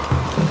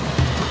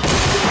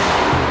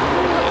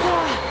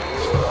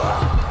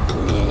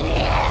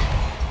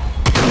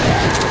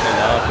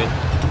 Malapit.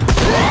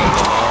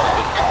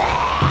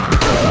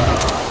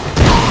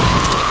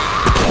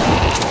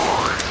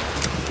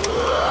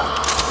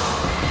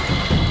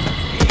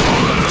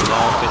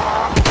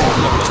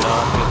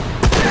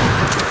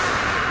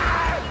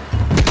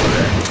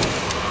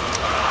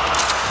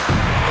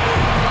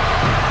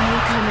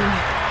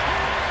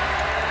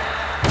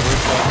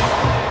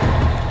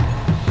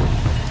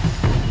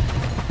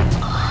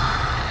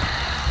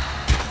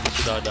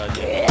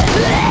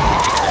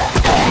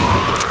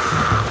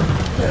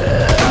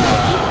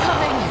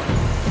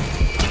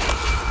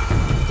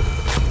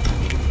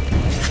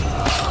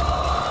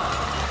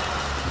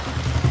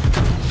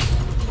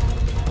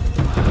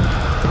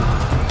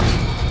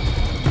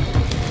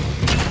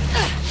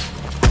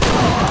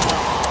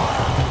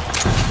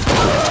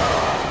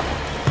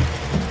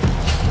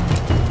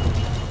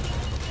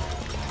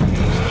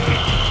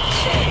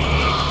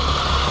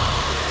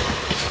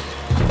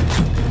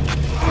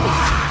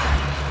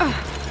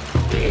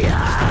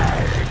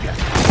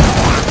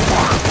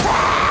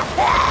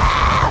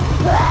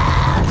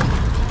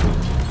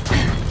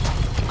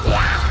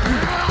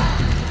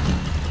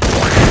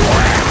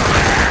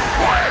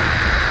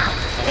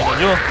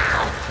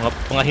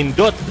 Mga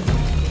hindot.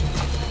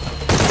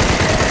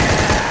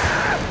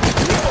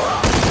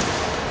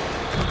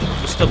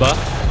 Gusto ba?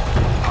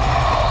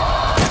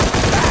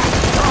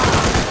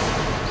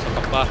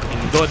 Saka pa,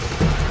 hindot.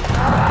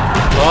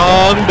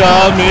 Ang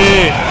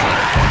dami!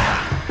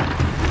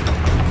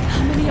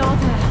 How many are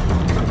there?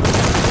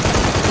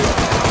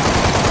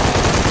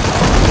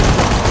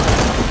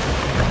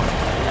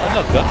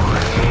 Talaga?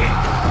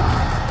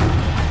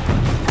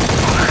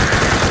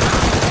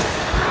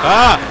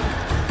 Ah!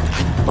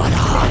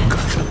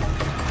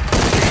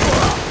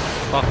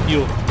 Fuck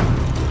you.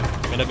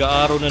 May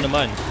nag-aaraw na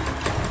naman.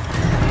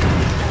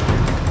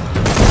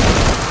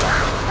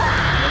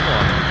 Ano mo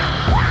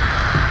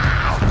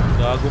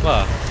Gago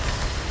ka.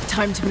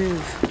 Time to move.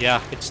 Yeah,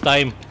 it's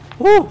time.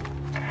 Woo!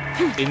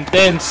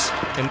 Intense.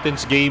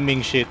 Intense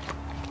gaming shit.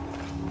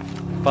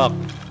 Fuck.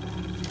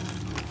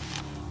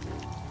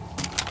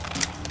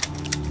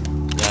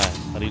 Yan,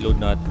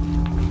 reload natin.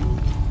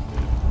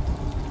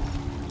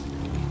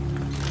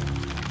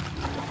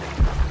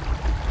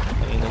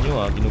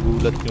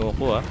 Ginugulat nyo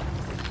ako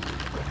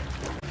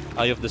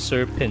Eye of the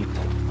Serpent.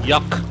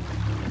 Yuck!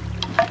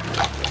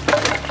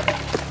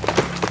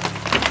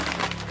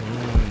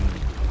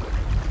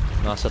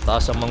 Nasa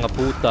taas ang mga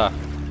puta.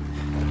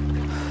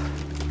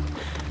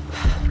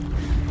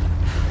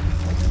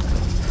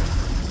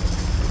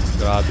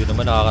 Grabe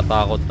naman,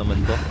 nakakatakot naman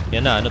to.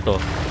 Yan na, ano to?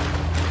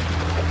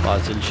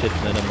 Puzzle shit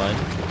na naman.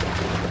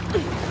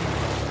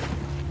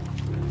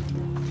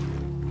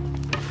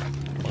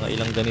 Mga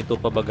ilang ganito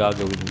pa ba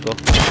gagawin ko?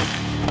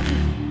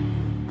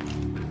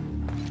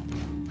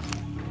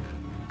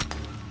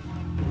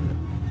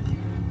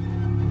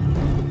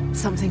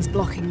 Something's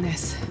blocking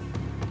this.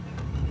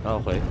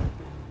 Okay.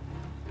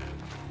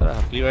 Tara,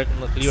 clear out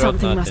natin.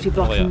 Something must be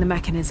blocking the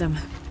mechanism.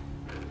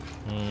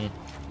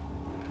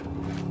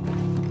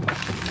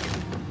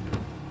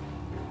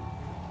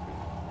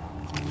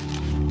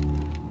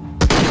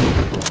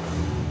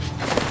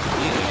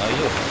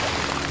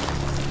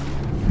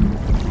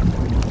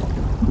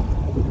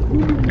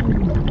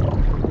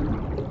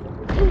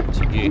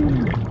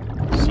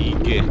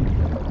 Sige.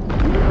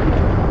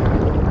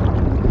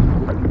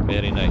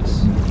 Very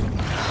nice.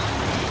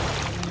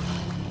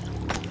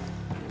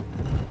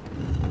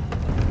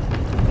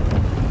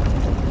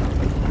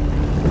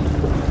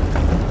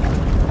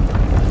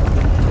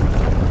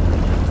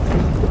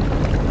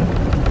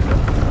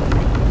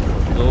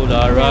 Go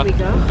Lara.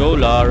 Go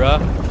Lara.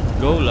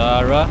 Go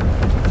Lara.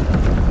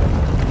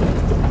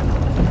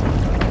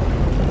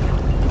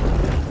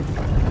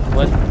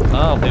 What?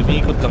 Ah, okay.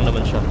 May ikot lang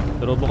naman siya.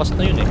 Pero bukas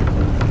na yun eh.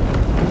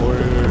 Or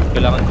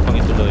kailangan ko pang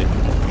ituloy.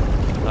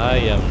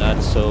 I am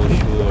not so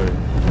sure.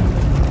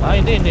 Ah,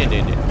 hindi.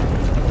 Ayan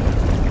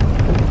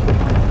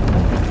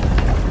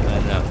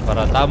lang.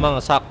 Para tamang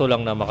sakto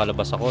lang na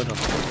makalabas ako, no?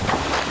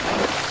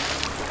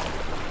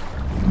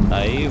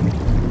 Time.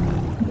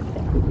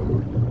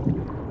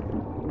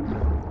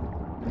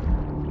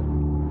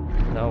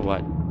 Now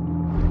what?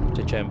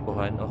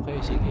 Tsempohan. Okay,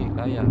 sige.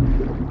 Kaya.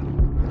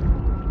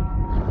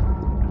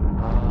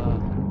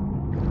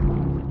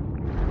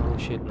 Oh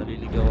shit,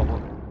 naliligaw ako.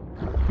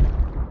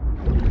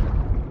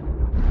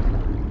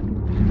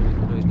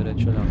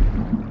 Diretso lang.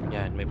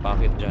 Yan, may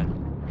pocket dyan.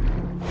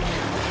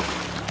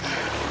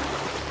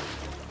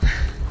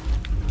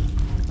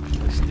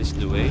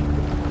 Anyway.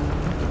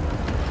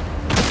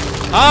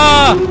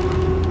 Ah!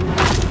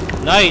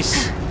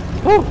 Nice!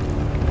 Woo!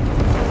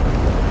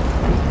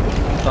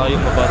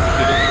 Tayong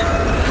mabatikilo.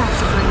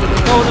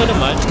 Ikaw na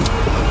naman.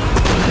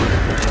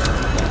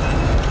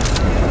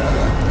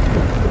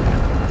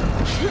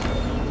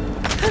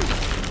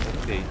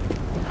 Okay.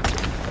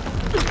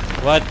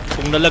 What?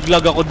 Kung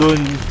nalaglag ako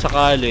dun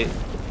sakali,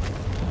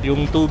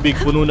 yung tubig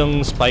puno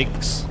ng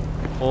spikes.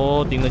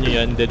 Oh, tingnan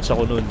nyo yan. Dead sa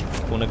ko nun.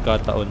 Kung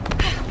nagkataon.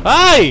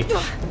 Ay!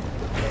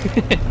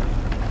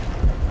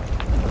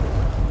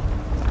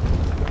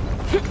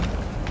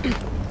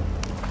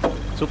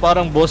 So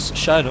parang boss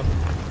siya, no?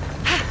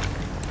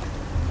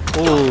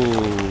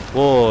 Oh,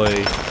 boy.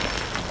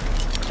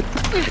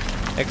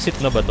 Exit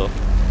na ba to?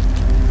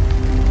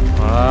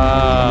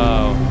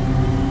 Wow.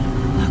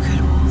 Look at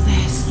all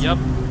this. Yup.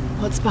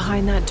 What's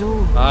behind that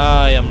door?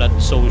 I am not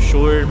so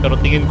sure. Pero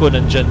tingin ko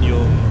nandyan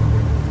yung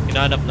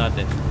hinahanap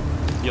natin.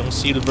 Yung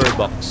silver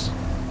box.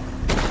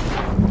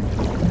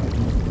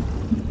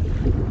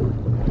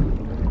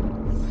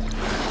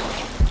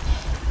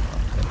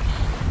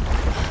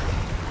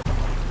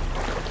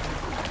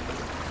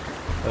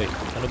 Oy,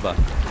 ano ba?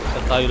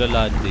 Saan tayo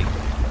lalanding?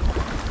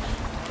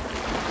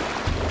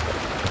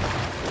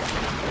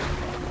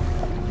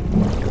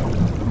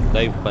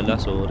 Dive pala,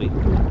 sorry.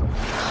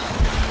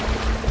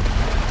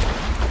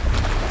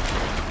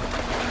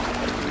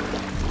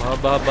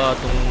 Mahaba-haba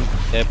itong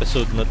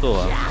episode na to,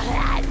 ha?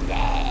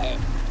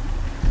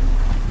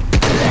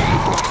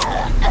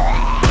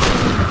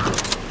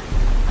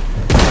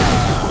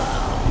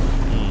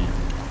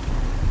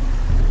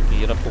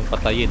 Hirap pong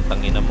patayin,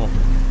 tangina mo.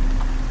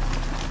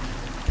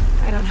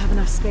 I don't have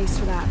enough space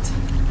for that.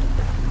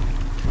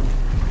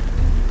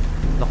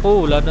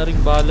 Naku, wala na ring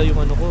bala yung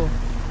ano ko.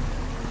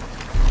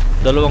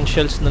 2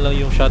 shells na lang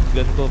yung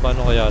shotgun ko.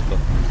 Paano kaya to?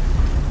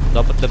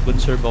 Dapat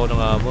nag-conserve ako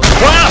ng ammo.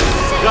 Wah!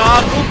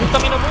 Gago!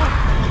 Putangin na mo!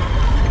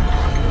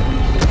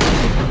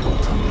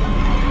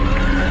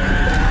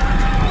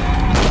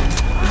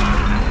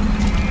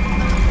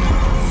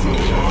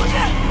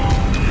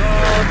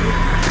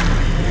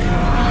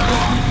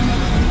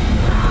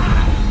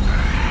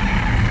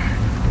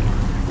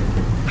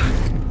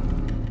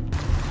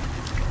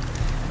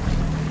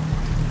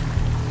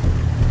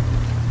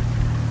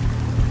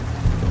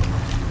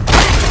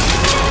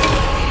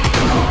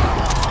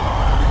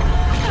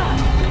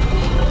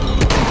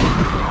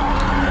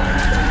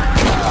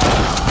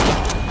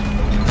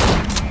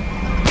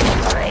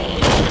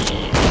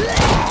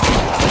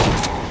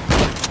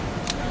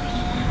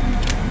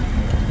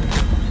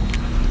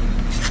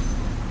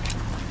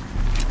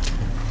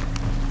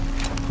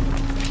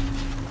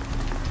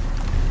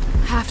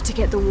 To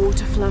get the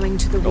water flowing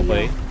to the wheel.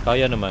 Okay,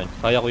 kaya naman.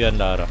 Kaya ko yan,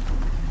 Lara.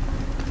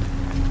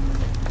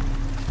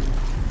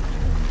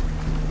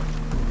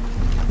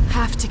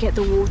 Have to get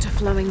the water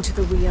flowing to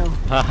the wheel.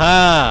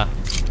 Haha!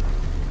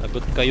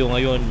 Lagot kayo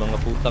ngayon, mga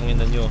putang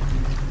ina nyo.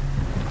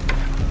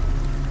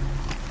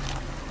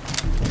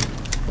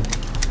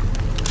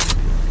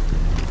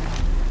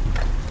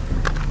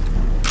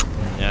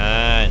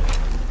 Yan.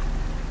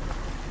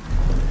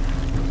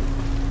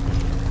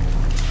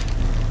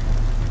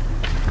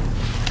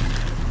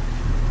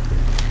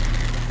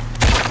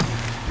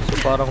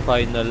 Parang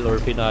final or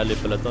finale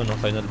pala to, no?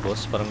 Final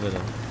boss, parang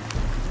gano'n.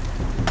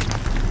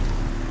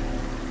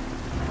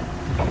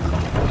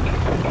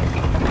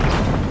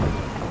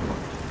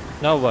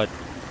 Now what?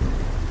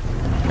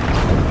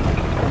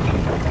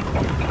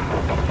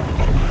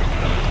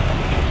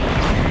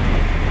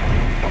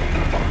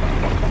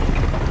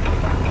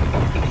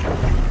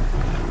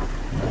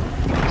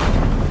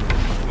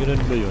 Ganun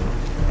ba yun?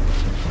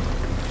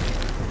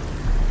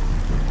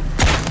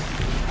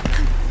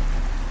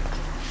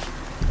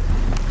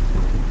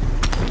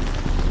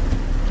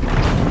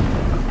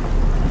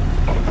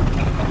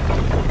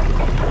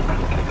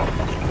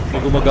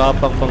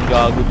 Gumagapang pang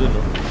gago dun,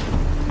 no?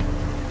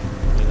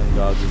 Yan ang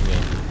gago niya.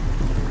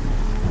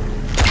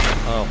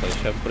 Ah, okay.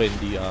 Syempre,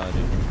 hindi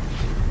ano.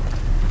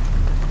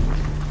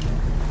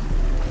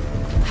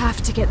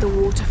 Have to get the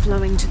water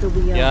flowing to the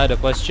wheel. Yeah, the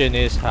question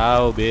is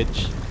how,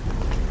 bitch?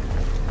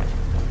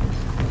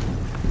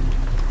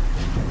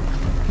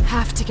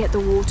 Have to get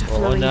the water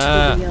flowing to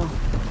the wheel.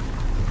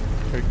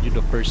 Heard you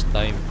the first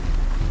time.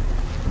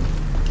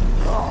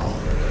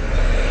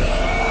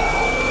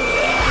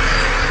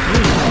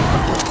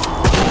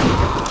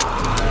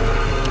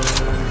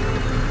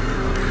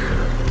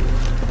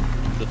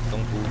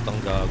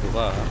 Gago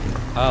ka.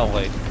 Ah,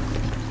 okay.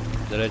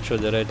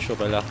 Diretso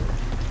pala.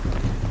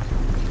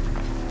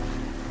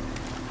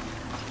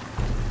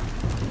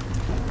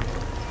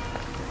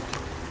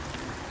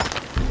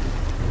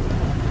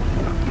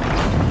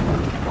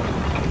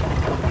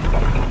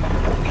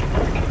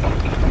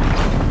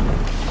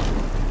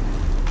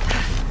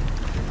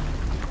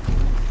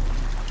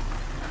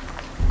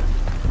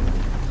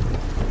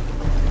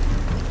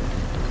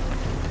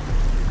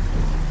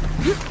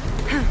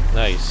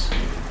 Nice.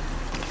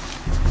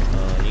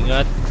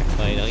 Ingat.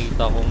 May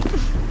nakita akong...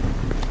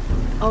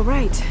 All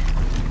right.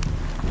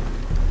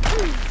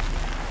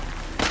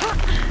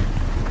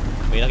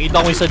 May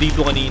nakita ko isa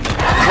dito kanina.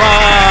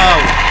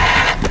 Wow!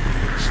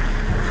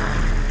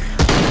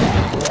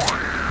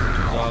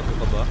 Gago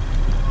ka ba?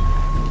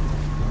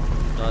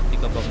 Dati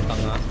ka bang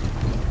tanga?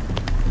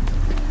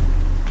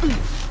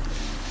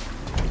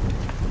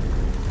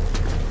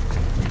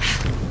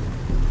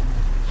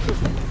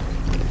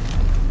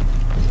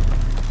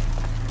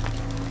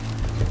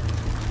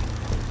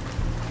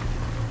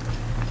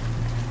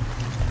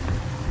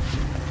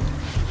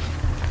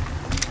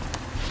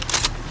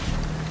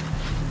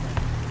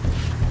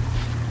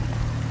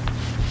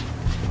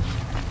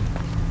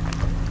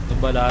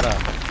 Lara.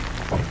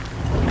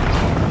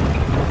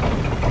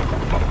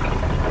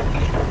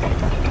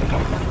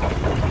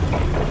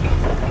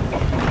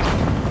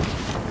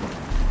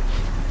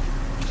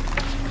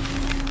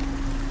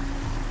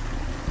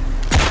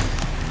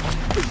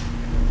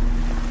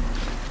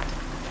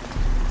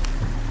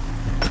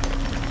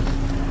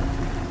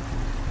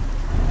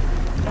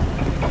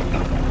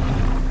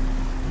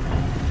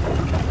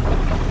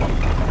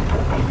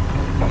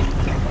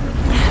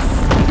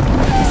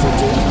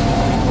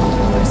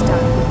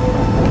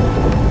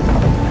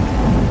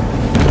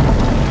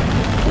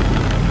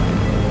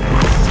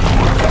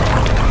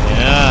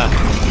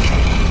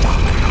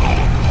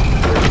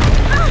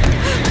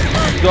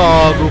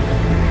 Gago.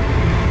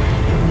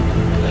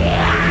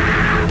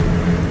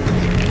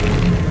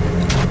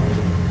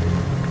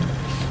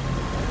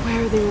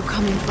 Where are they all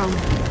coming from?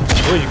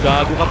 Uy,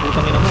 gago ka,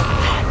 putang ina mo.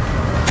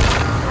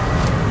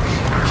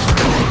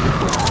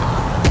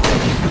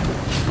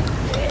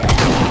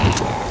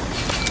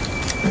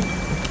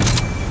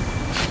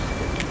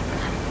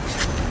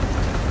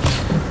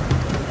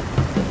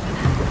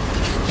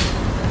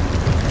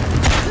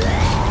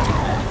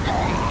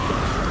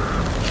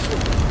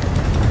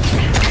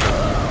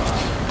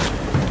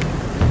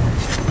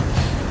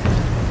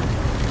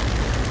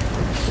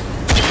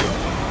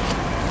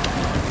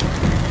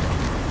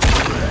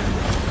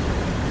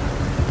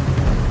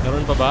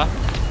 Ba?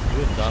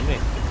 Yun, dami.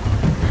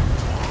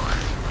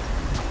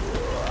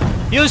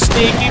 You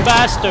sneaky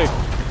bastard!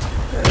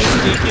 You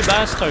sneaky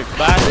bastard!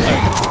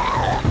 Bastard!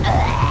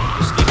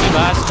 You sneaky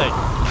bastard!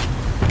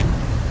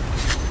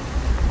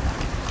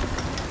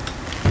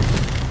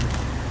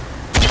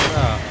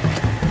 Ah.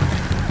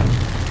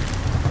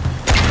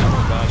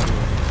 Bago.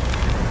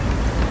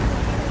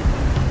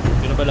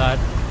 Yun na ba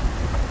lahat?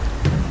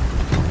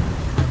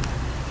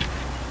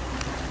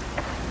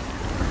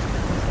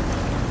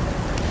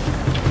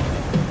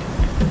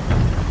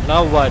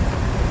 Now what?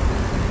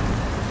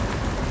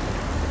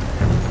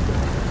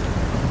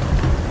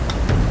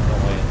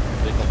 Okay,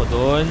 balik ako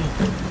doon.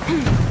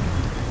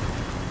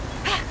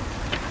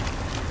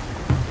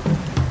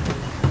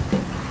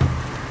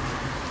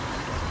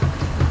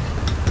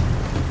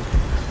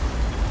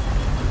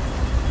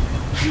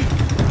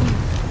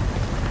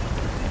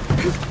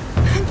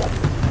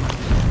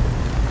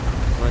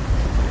 What?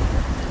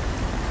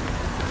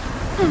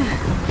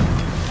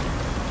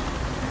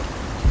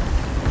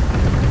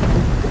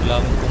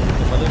 Kailangan kong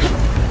tumalon.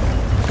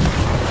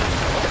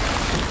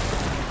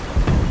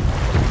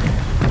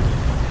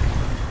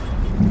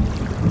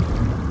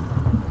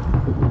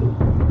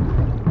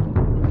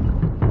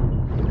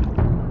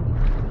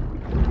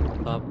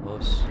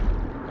 Tapos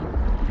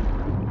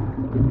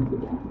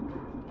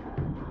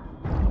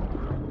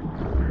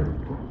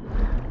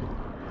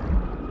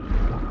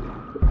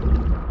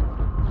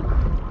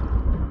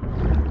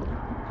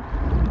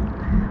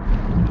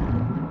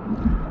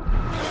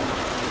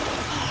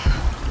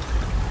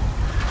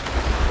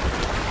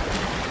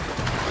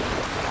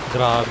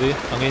grabe,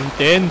 ang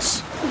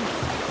intense.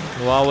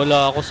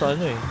 Nawawala ako sa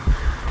ano eh.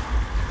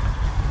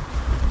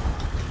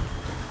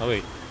 Oh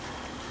wait.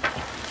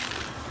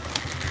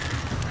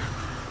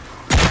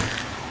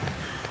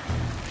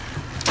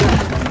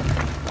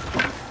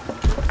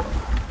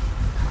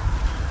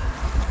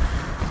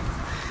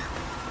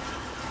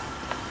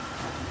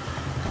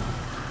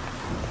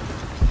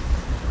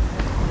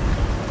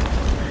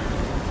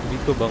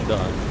 Dito bang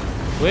daan?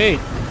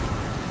 Wait!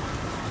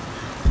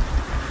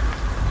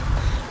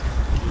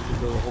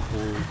 Dito ako po.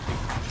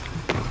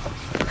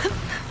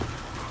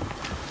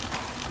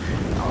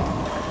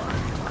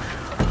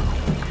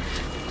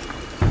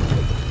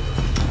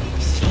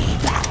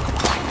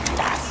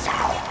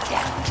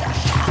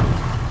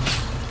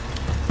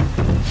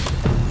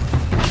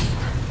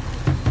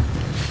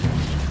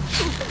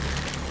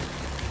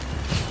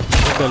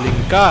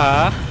 Galing ka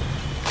ha?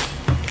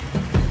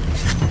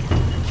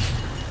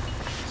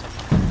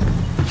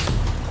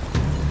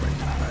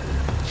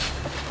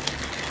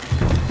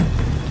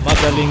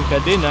 Magaling ka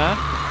din ha?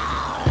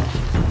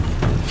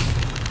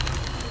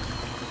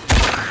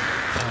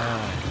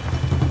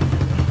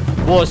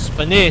 Boss,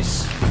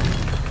 panis!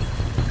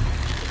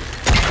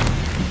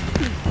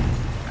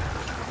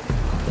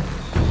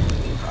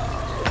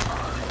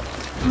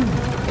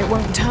 It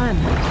won't turn.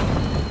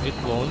 It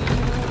won't.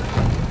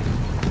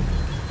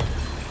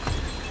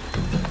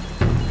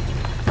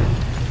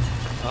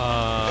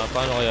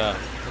 Paano kaya?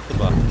 Ito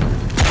ba?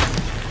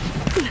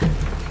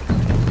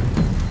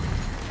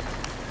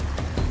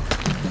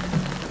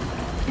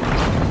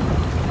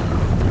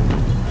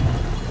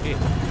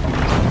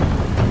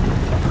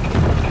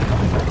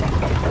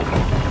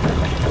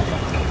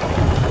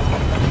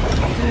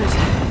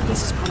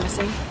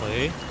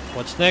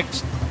 What's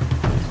next?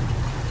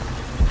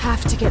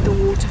 Have to get the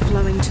water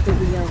flowing to the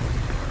wheel.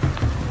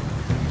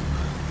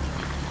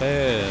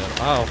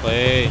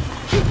 Okay.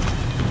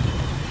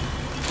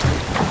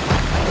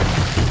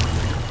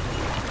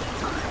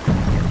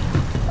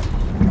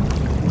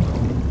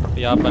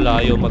 Kaya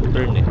pala ayaw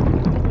mag-turn eh.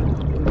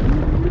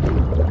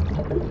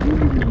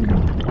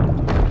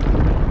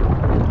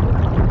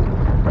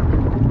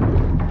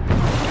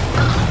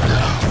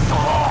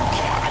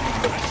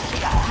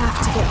 Have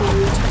to get the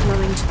water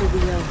flowing to the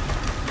wheel.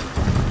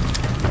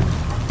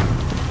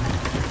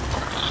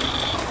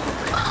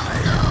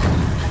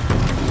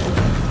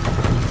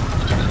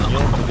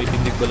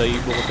 Tindig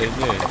balayibo ko sa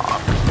inyo eh.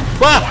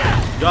 Bah!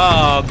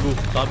 Gago!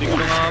 Sabi ko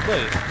na nga ba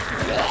eh.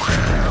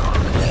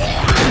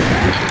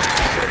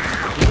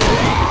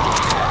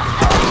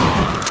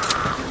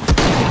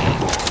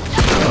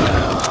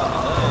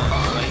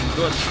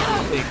 Mahingot.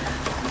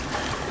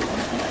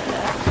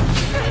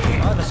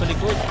 Nasa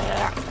likod.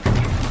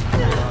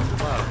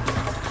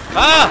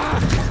 Ah!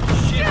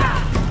 Shit!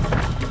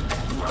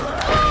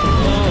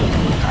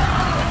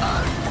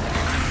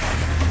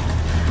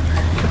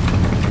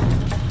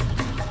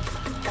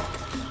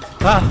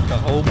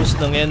 Kakaubos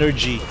ng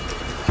energy.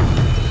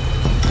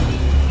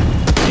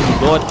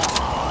 Hindot.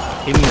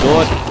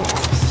 Hindot.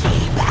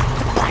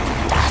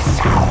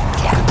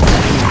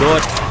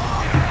 Hindot.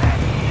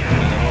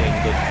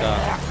 Hindot ka.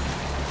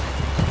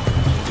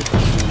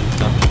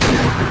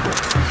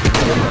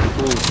 Hindot ang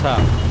puta.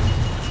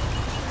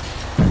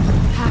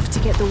 Have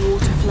to get the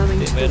water flowing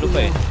to the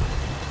wheel.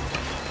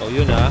 Oh,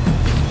 yun ah.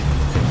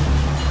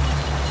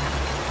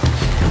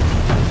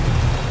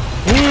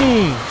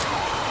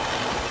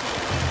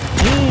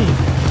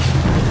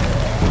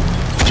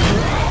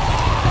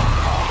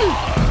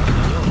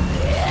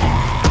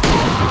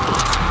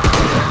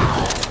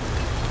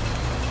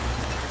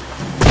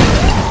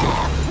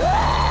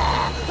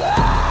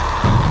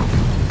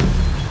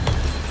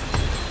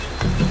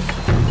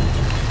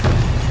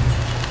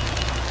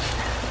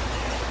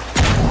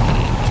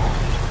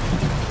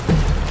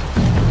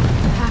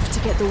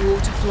 The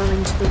water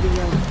flowing to the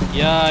wheel.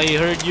 Yeah, I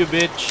heard you,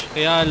 bitch.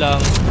 Kaya lang.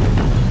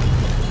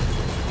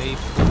 May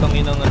putang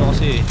inang ano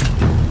kasi.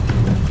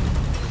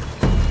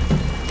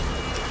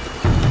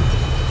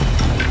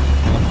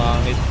 Mga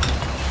pangit.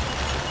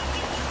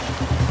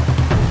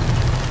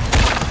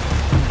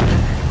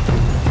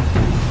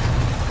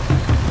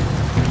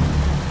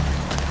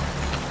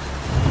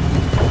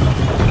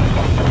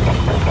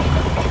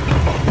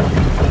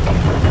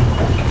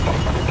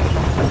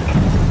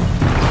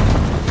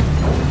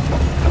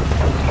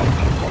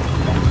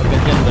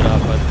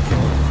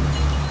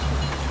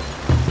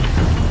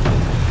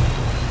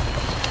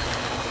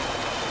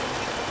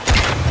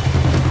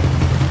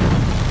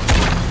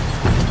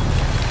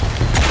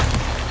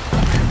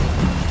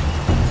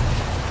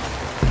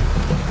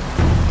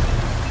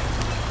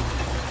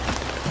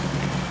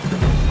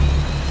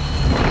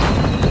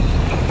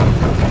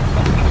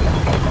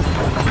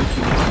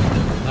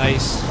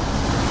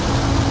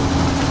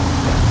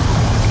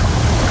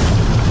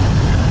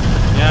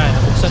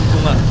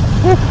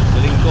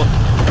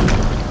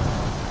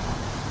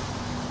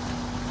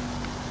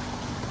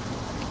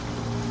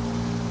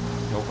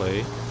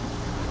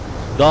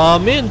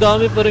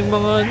 Dami pa rin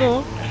mga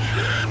ano.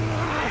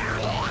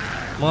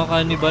 Mga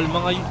cannibal,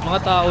 mga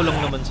tao lang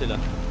naman sila.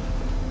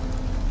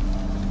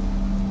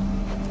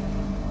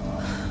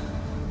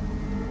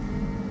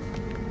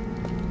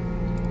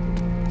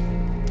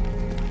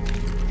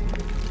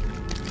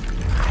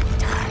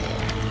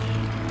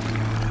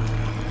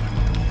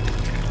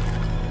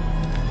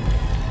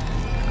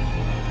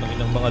 Kami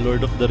ng mga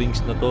Lord of the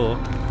Rings na to.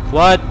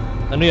 What?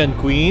 Ano yan,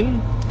 Queen?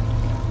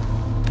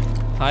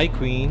 Hi,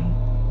 Queen.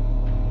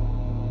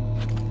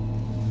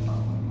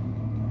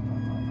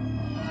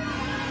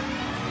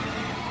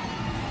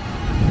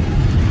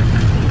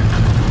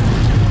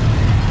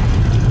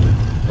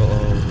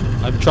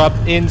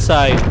 Trapped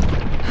inside.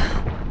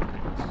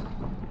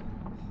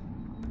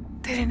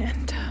 They didn't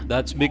enter.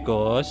 That's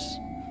because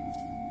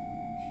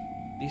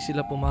di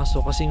sila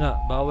pumasok kasi nga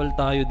bawal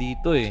tayo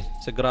dito eh.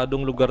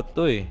 Sagradong lugar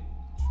to eh.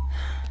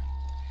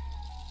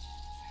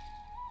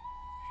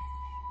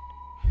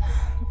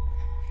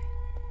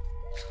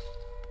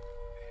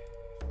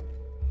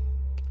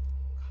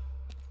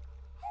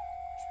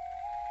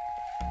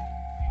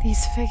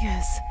 These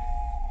figures,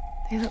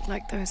 they look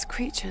like those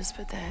creatures,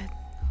 but they're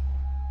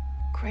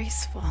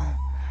graceful.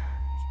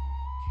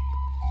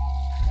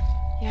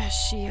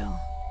 Yashil,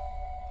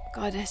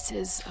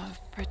 goddesses of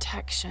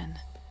protection.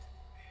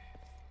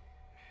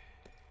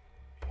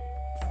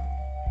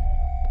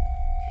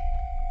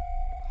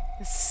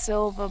 The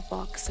silver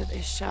box of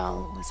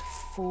Ishal was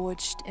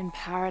forged in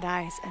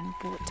paradise and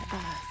brought to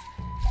earth.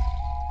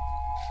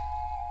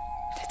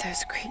 Did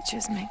those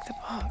creatures make the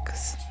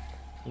box?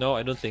 No,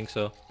 I don't think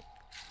so.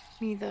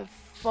 Neither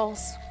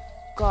false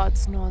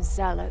gods nor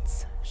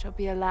zealots shall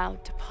be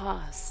allowed to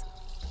pass.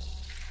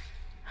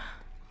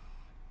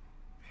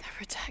 They're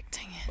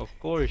protecting it. Of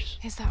course.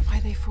 Is that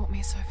why they fought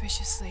me so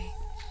viciously?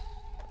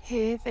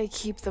 Here they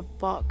keep the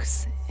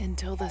box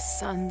until the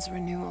sun's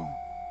renewal.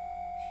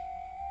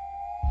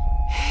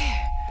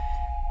 Here.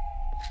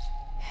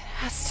 It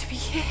has to be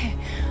here.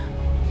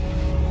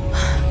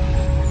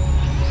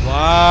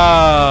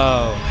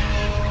 Wow!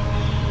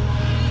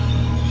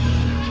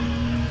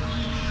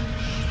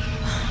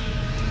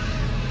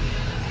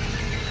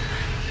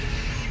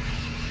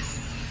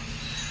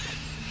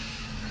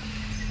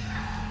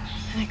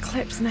 An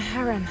eclipse and a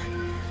heron.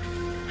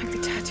 Like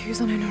the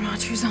tattoos on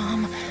Unuratu's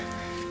arm.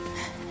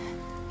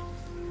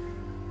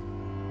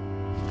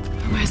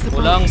 Where's the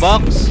Walang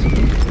box?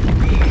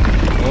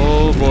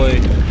 Oh boy.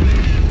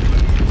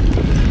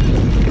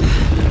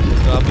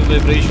 Grabe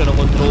vibration ng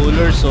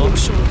controllers, oh.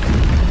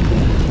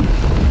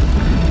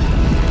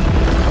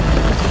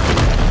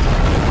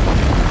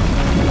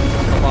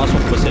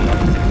 Papasok ba sila?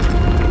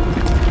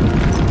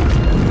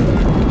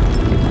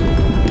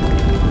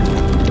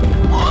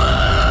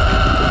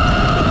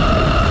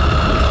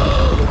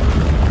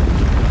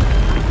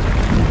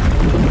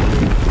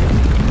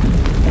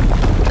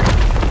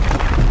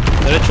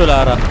 Diretso,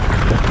 Lara.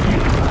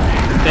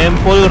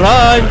 Temple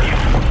Run!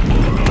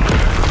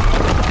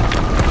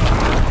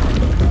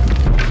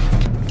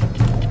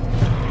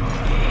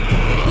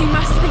 You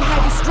must think I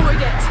destroyed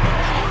it.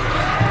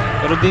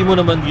 Pero di mo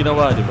naman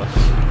ginawa, di ba?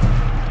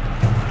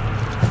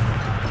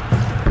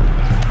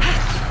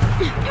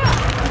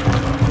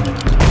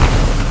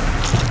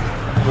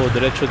 Oh,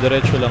 diretso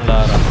lang,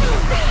 Lara.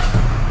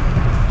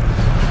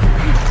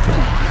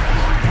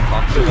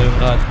 Pakso kayong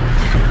lahat.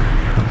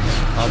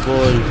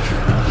 Habol.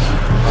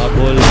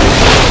 Habol.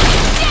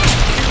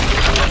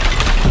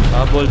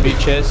 Habol,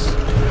 bitches.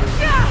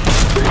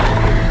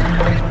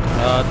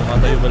 Ah,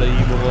 tumatayo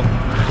balahibo ko.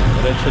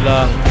 Diretso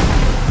lang.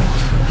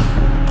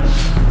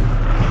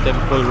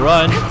 Temple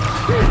Run.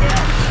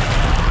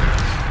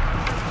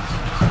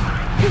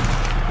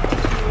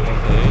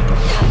 Okay.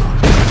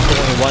 Gusto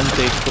kong i-one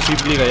take.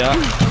 Posible kaya?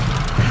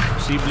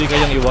 Posible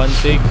kayang i-one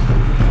take?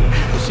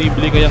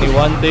 Posible kayang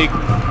i-one take?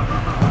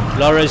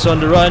 Lara is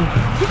on the run.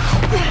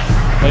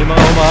 May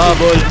mga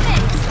humahabol.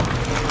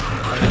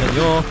 Ano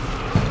nyo?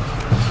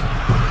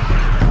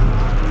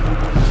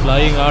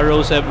 Flying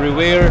arrows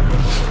everywhere.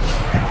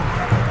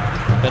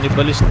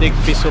 Cannibalistic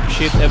piece of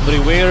shit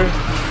everywhere.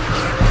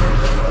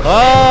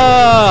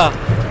 Ah!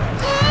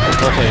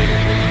 Okay.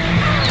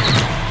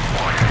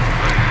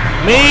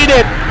 Made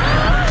it!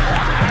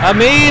 I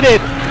made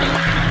it!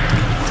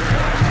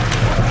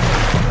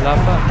 Wala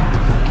pa.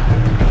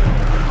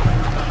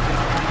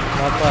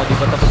 Wala pa. Di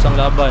pa tapos ang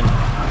laban.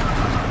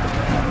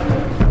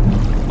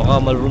 Baka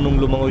marunong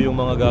lumango yung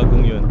mga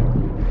gagong yun.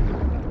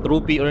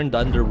 Trophy earned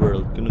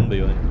underworld. Ganun ba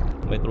yun?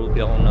 May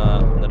trophy akong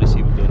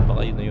na-receive doon.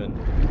 Baka yun na yun.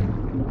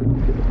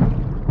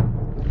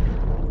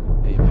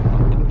 Ay, may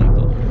packet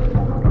dito.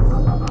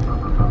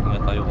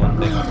 Ingat tayo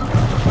konti.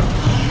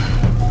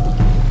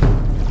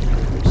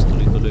 Mas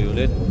tuloy-tuloy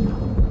ulit.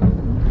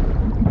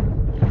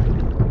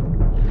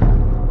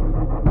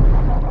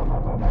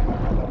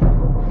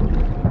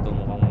 Ito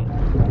mukhang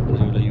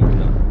layo-layo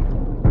na.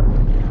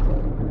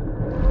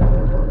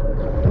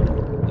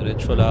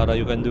 Diretso, Lara,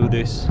 you can do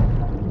this.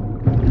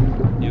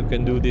 You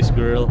can do this,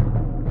 girl.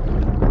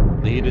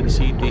 The hidden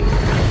city.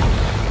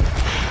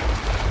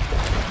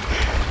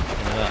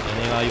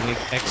 Ano nga yung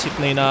exit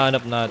na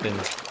hinahanap natin.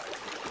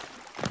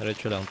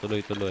 Diretso lang,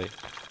 tuloy-tuloy.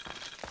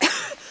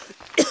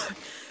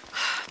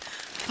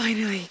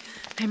 Finally,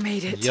 I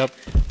made it. Yup,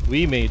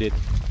 we made it.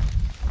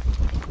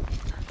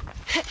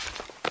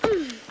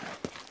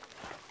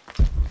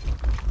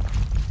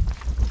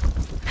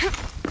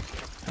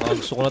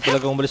 Gusto ko na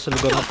talaga umalis sa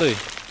lugar na to eh.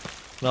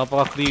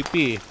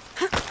 Napaka-creepy eh.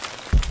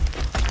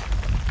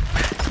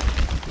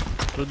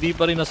 Pero di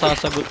pa rin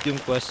nasasagot yung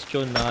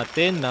question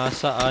natin,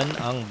 nasaan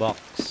ang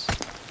box?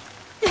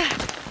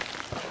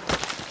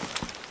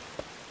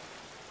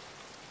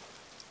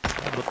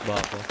 Abot ba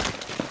ako?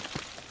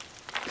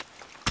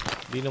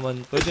 Di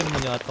naman, pwede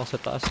naman yatang sa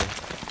taas eh.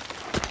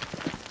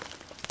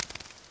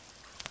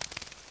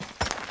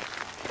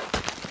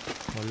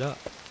 Wala.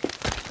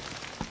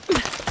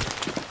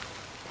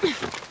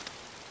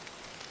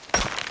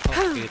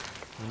 Bakit?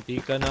 Hindi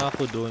ka na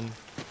ako dun.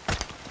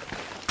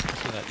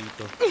 Kasi nga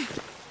dito.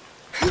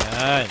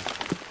 Yan.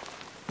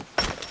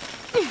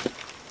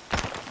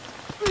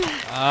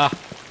 Ah.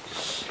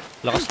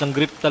 Lakas ng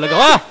grip talaga.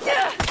 Ah!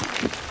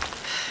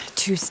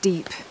 Too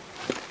steep.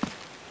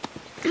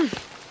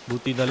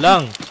 Buti na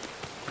lang.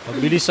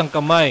 Mabilis ang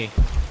kamay.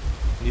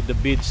 Need the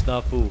bead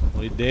snafu. O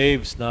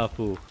Dave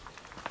snafu.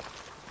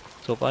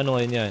 So paano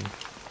ngayon yan?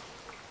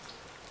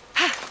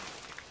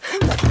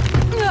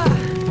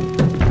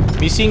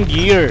 Missing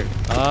gear.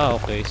 Ah,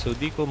 okay. So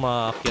di ko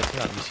maakyat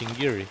nga. Missing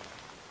gear eh.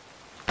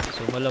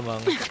 So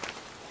malamang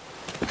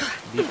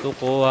dito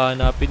ko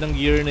hanapin ang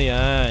gear na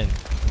yan.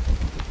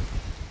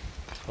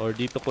 Or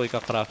dito ko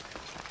ika-craft.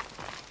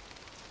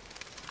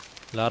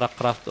 Lara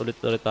Croft ulit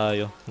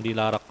tayo. Hindi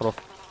Lara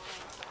Croft.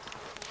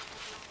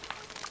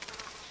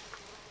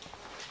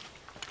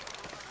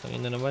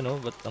 Tangin na naman oh.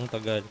 Ba't ang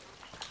tagal?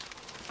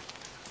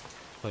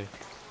 Okay.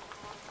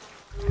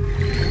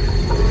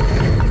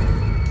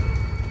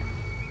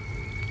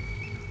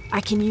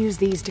 I can use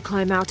these to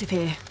climb out of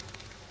here.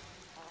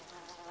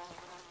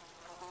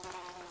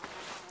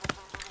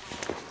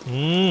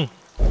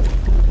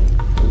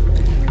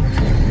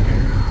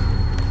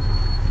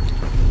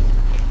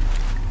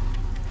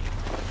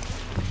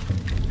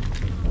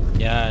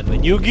 Yan,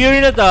 may new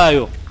gear na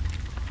tayo.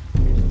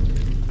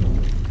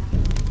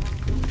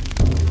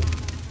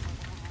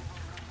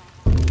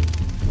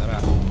 Tara.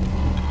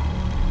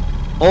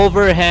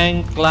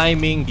 Overhang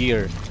climbing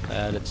gear.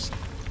 Let's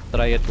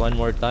try it one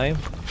more time.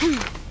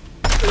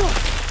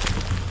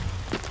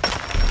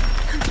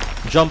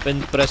 Jump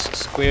and press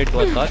square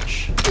to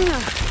touch.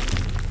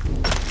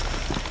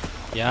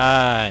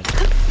 Yan.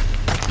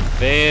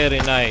 Very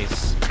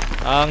nice.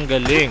 Ang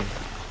galing.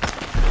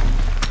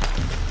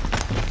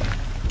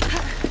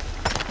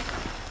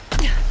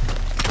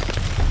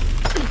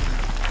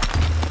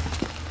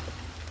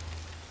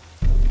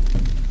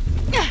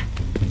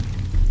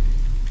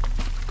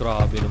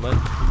 Grabe naman.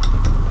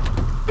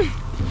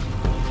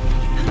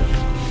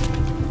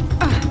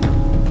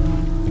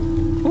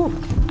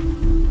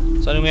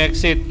 Saan yung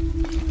exit?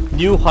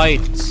 New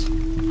heights.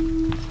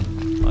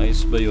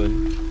 Ayos ba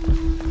yun?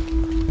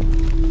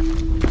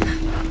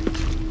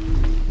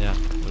 Yeah,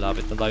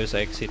 malapit na tayo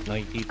sa exit.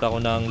 Nakikita ko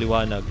na ang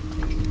liwanag.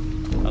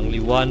 Ang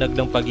liwanag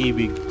ng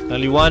pag-ibig. Ang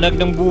liwanag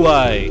ng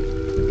buhay.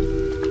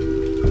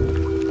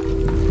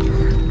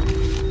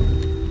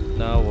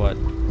 Now what?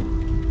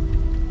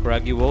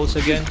 Craggy walls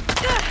again?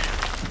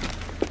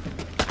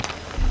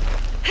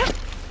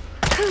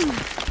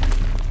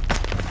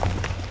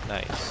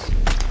 Nice.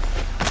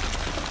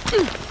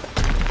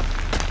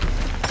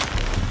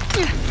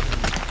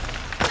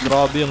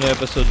 Grabe yung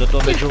episode na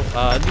to. Medyo,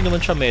 hindi naman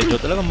siya medyo.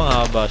 Talagang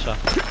mahaba siya.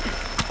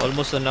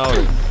 Almost an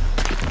hour.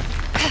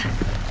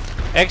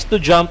 X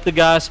to jump to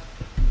gas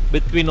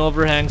between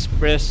overhangs.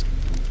 Press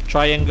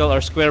triangle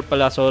or square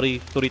pala.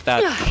 Sorry. To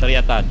retouch.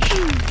 Reattach.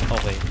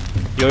 Okay.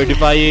 You're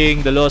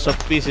defying the laws of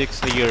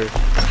physics here.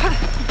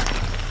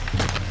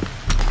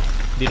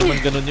 Hindi naman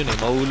ganun yun eh.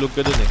 Mahulog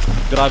ka dun eh.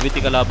 Gravity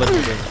kalaban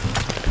mo dun.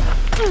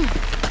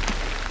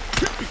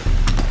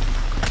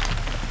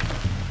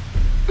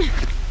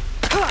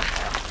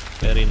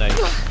 Very nice.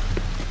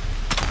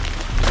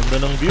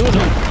 Ganda ng view,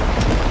 no?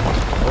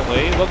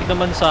 Okay, wag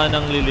naman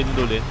sanang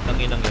lilindulin. Ang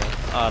inang yan.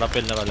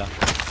 Rappel na ka lang.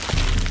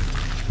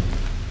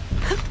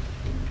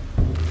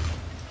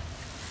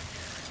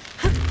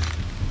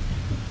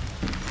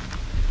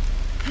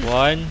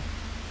 One,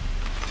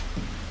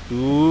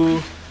 two,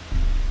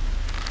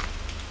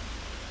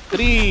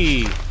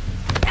 three.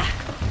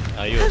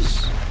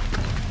 Ayos.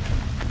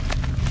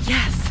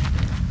 Yes.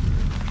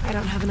 I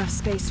don't have enough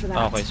space for that.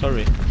 Okay,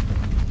 sorry.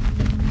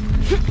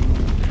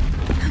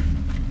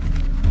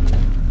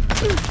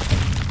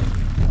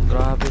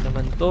 Grabe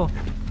naman to.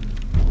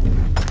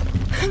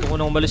 Gusto ko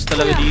nang umalis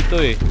talaga dito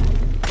eh.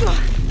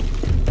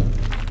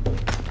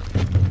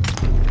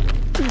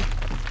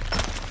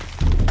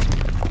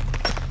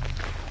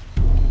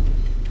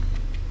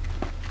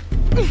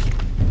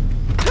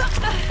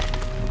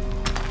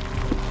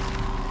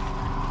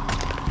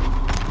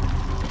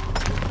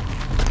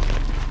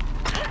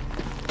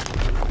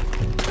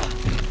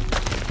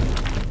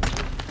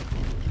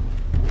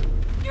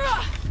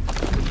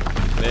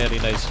 Very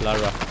nice,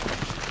 Lara.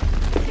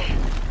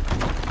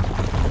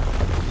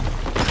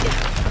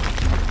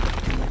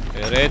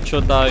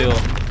 Diretso tayo.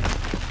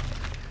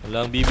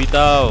 Walang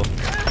bibitaw.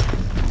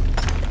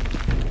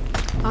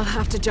 I'll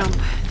have to jump.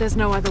 There's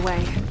no other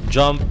way.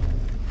 Jump.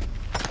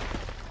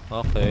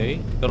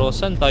 Okay. Pero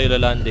saan tayo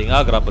lalanding?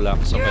 Grapple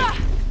axe. Okay.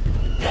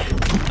 Nice.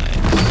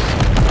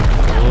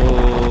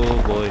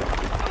 Oh boy.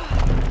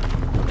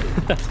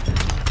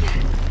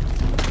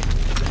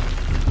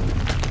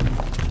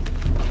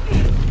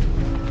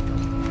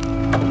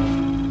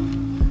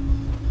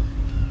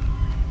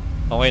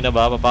 Okay na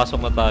ba?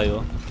 Papasok na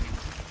tayo.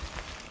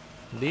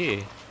 Hindi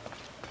eh.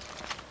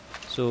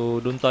 So,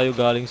 doon tayo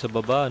galing sa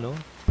baba, no?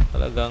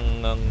 Talagang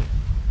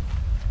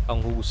ang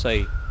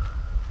husay.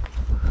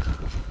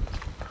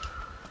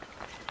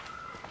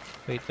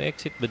 Wait, may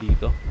exit ba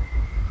dito?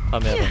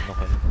 Meron.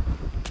 Okay.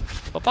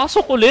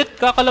 Papasok ulit!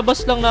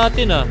 Kakalabas lang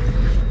natin, ah.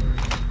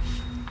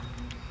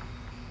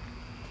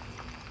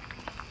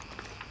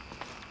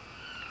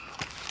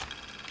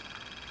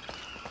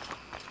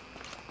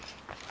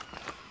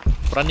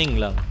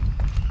 Running lang.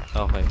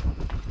 Okay.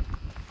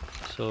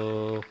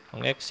 So,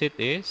 ang exit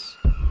is...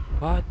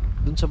 What?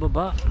 Dun sa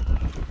baba.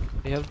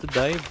 We have to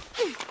dive.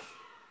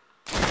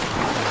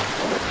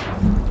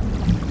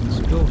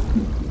 Let's go.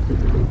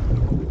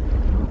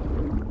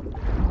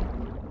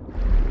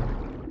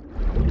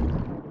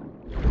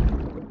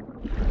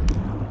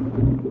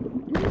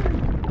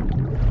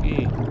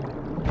 Okay.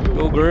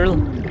 Go, girl.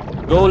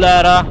 Go,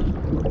 Lara.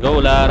 Go,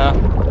 Lara.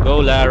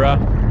 Go, Lara.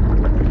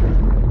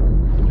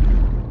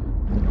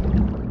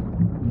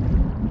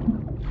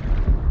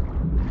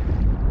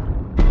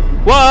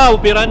 Wow!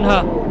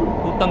 Piranha!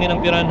 Putangin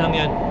ng piranhang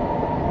yan.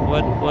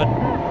 What?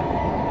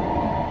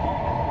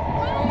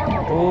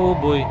 Oh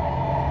boy.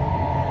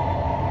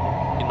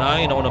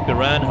 Kinain ako ng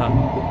piranha.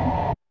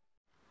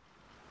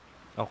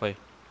 Okay.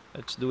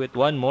 Let's do it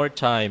one more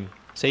time.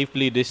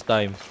 Safely this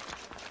time.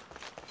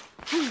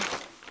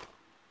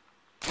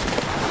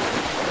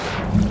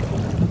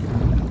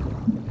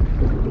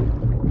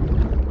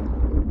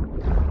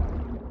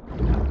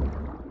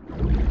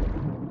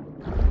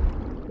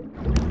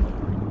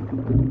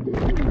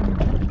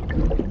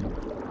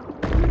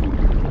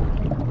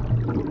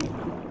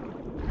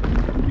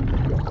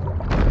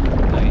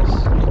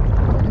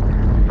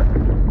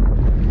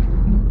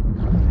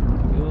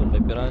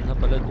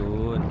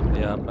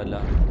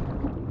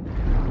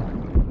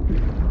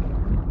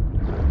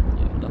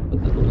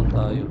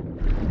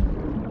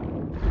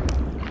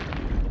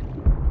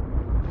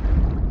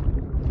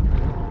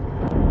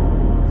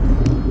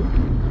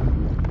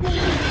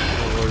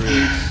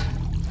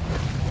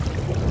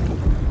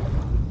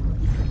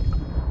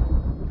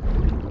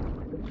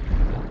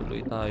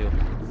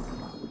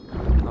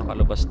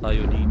 Nakalabas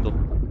tayo dito.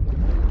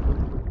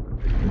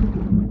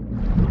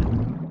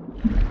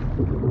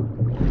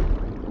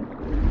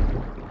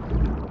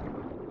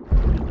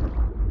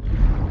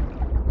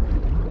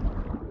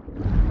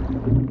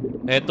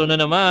 Eto na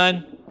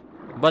naman.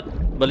 But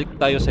balik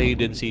tayo sa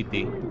Hidden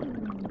City.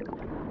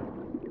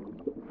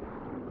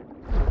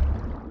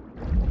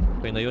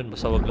 Okay na yun,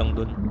 basta wag lang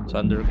dun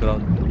sa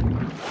underground.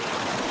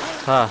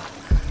 Ha.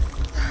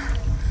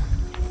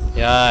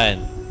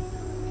 Yan.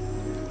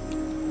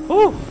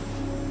 Oh!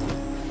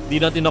 Di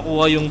natin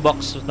nakuha yung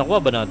box.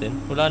 Nakuha ba natin?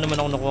 Wala naman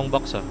ako nakuha ang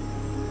box ah.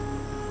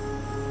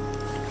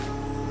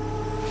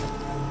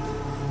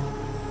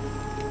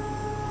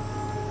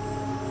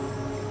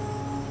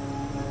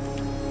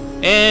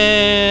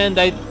 And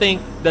I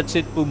think that's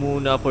it po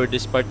muna for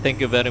this part.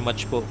 Thank you very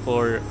much po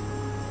for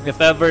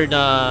if ever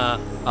na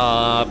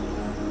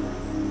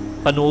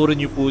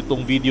panoorin nyo po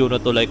itong video na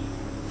to, like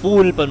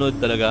full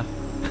panood talaga.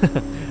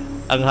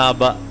 Ang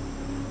haba.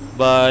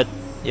 But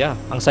yeah,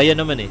 ang saya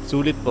naman eh.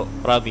 Sulit po,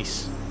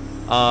 promise.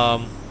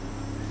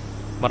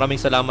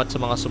 Maraming salamat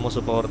sa mga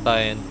sumusuporta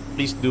and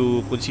please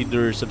do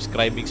consider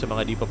subscribing sa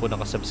mga di pa po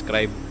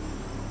nakasubscribe.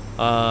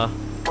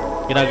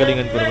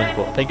 Kinagalingan ko naman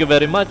po. Thank you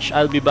very much.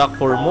 I'll be back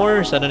for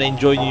more. Sana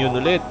na-enjoy nyo yun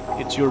ulit.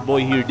 It's your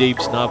boy here, Dave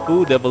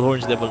Snapu. Devil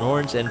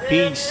Horns, and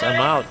peace. I'm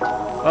out.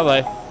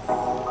 Bye-bye.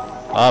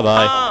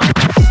 Bye-bye.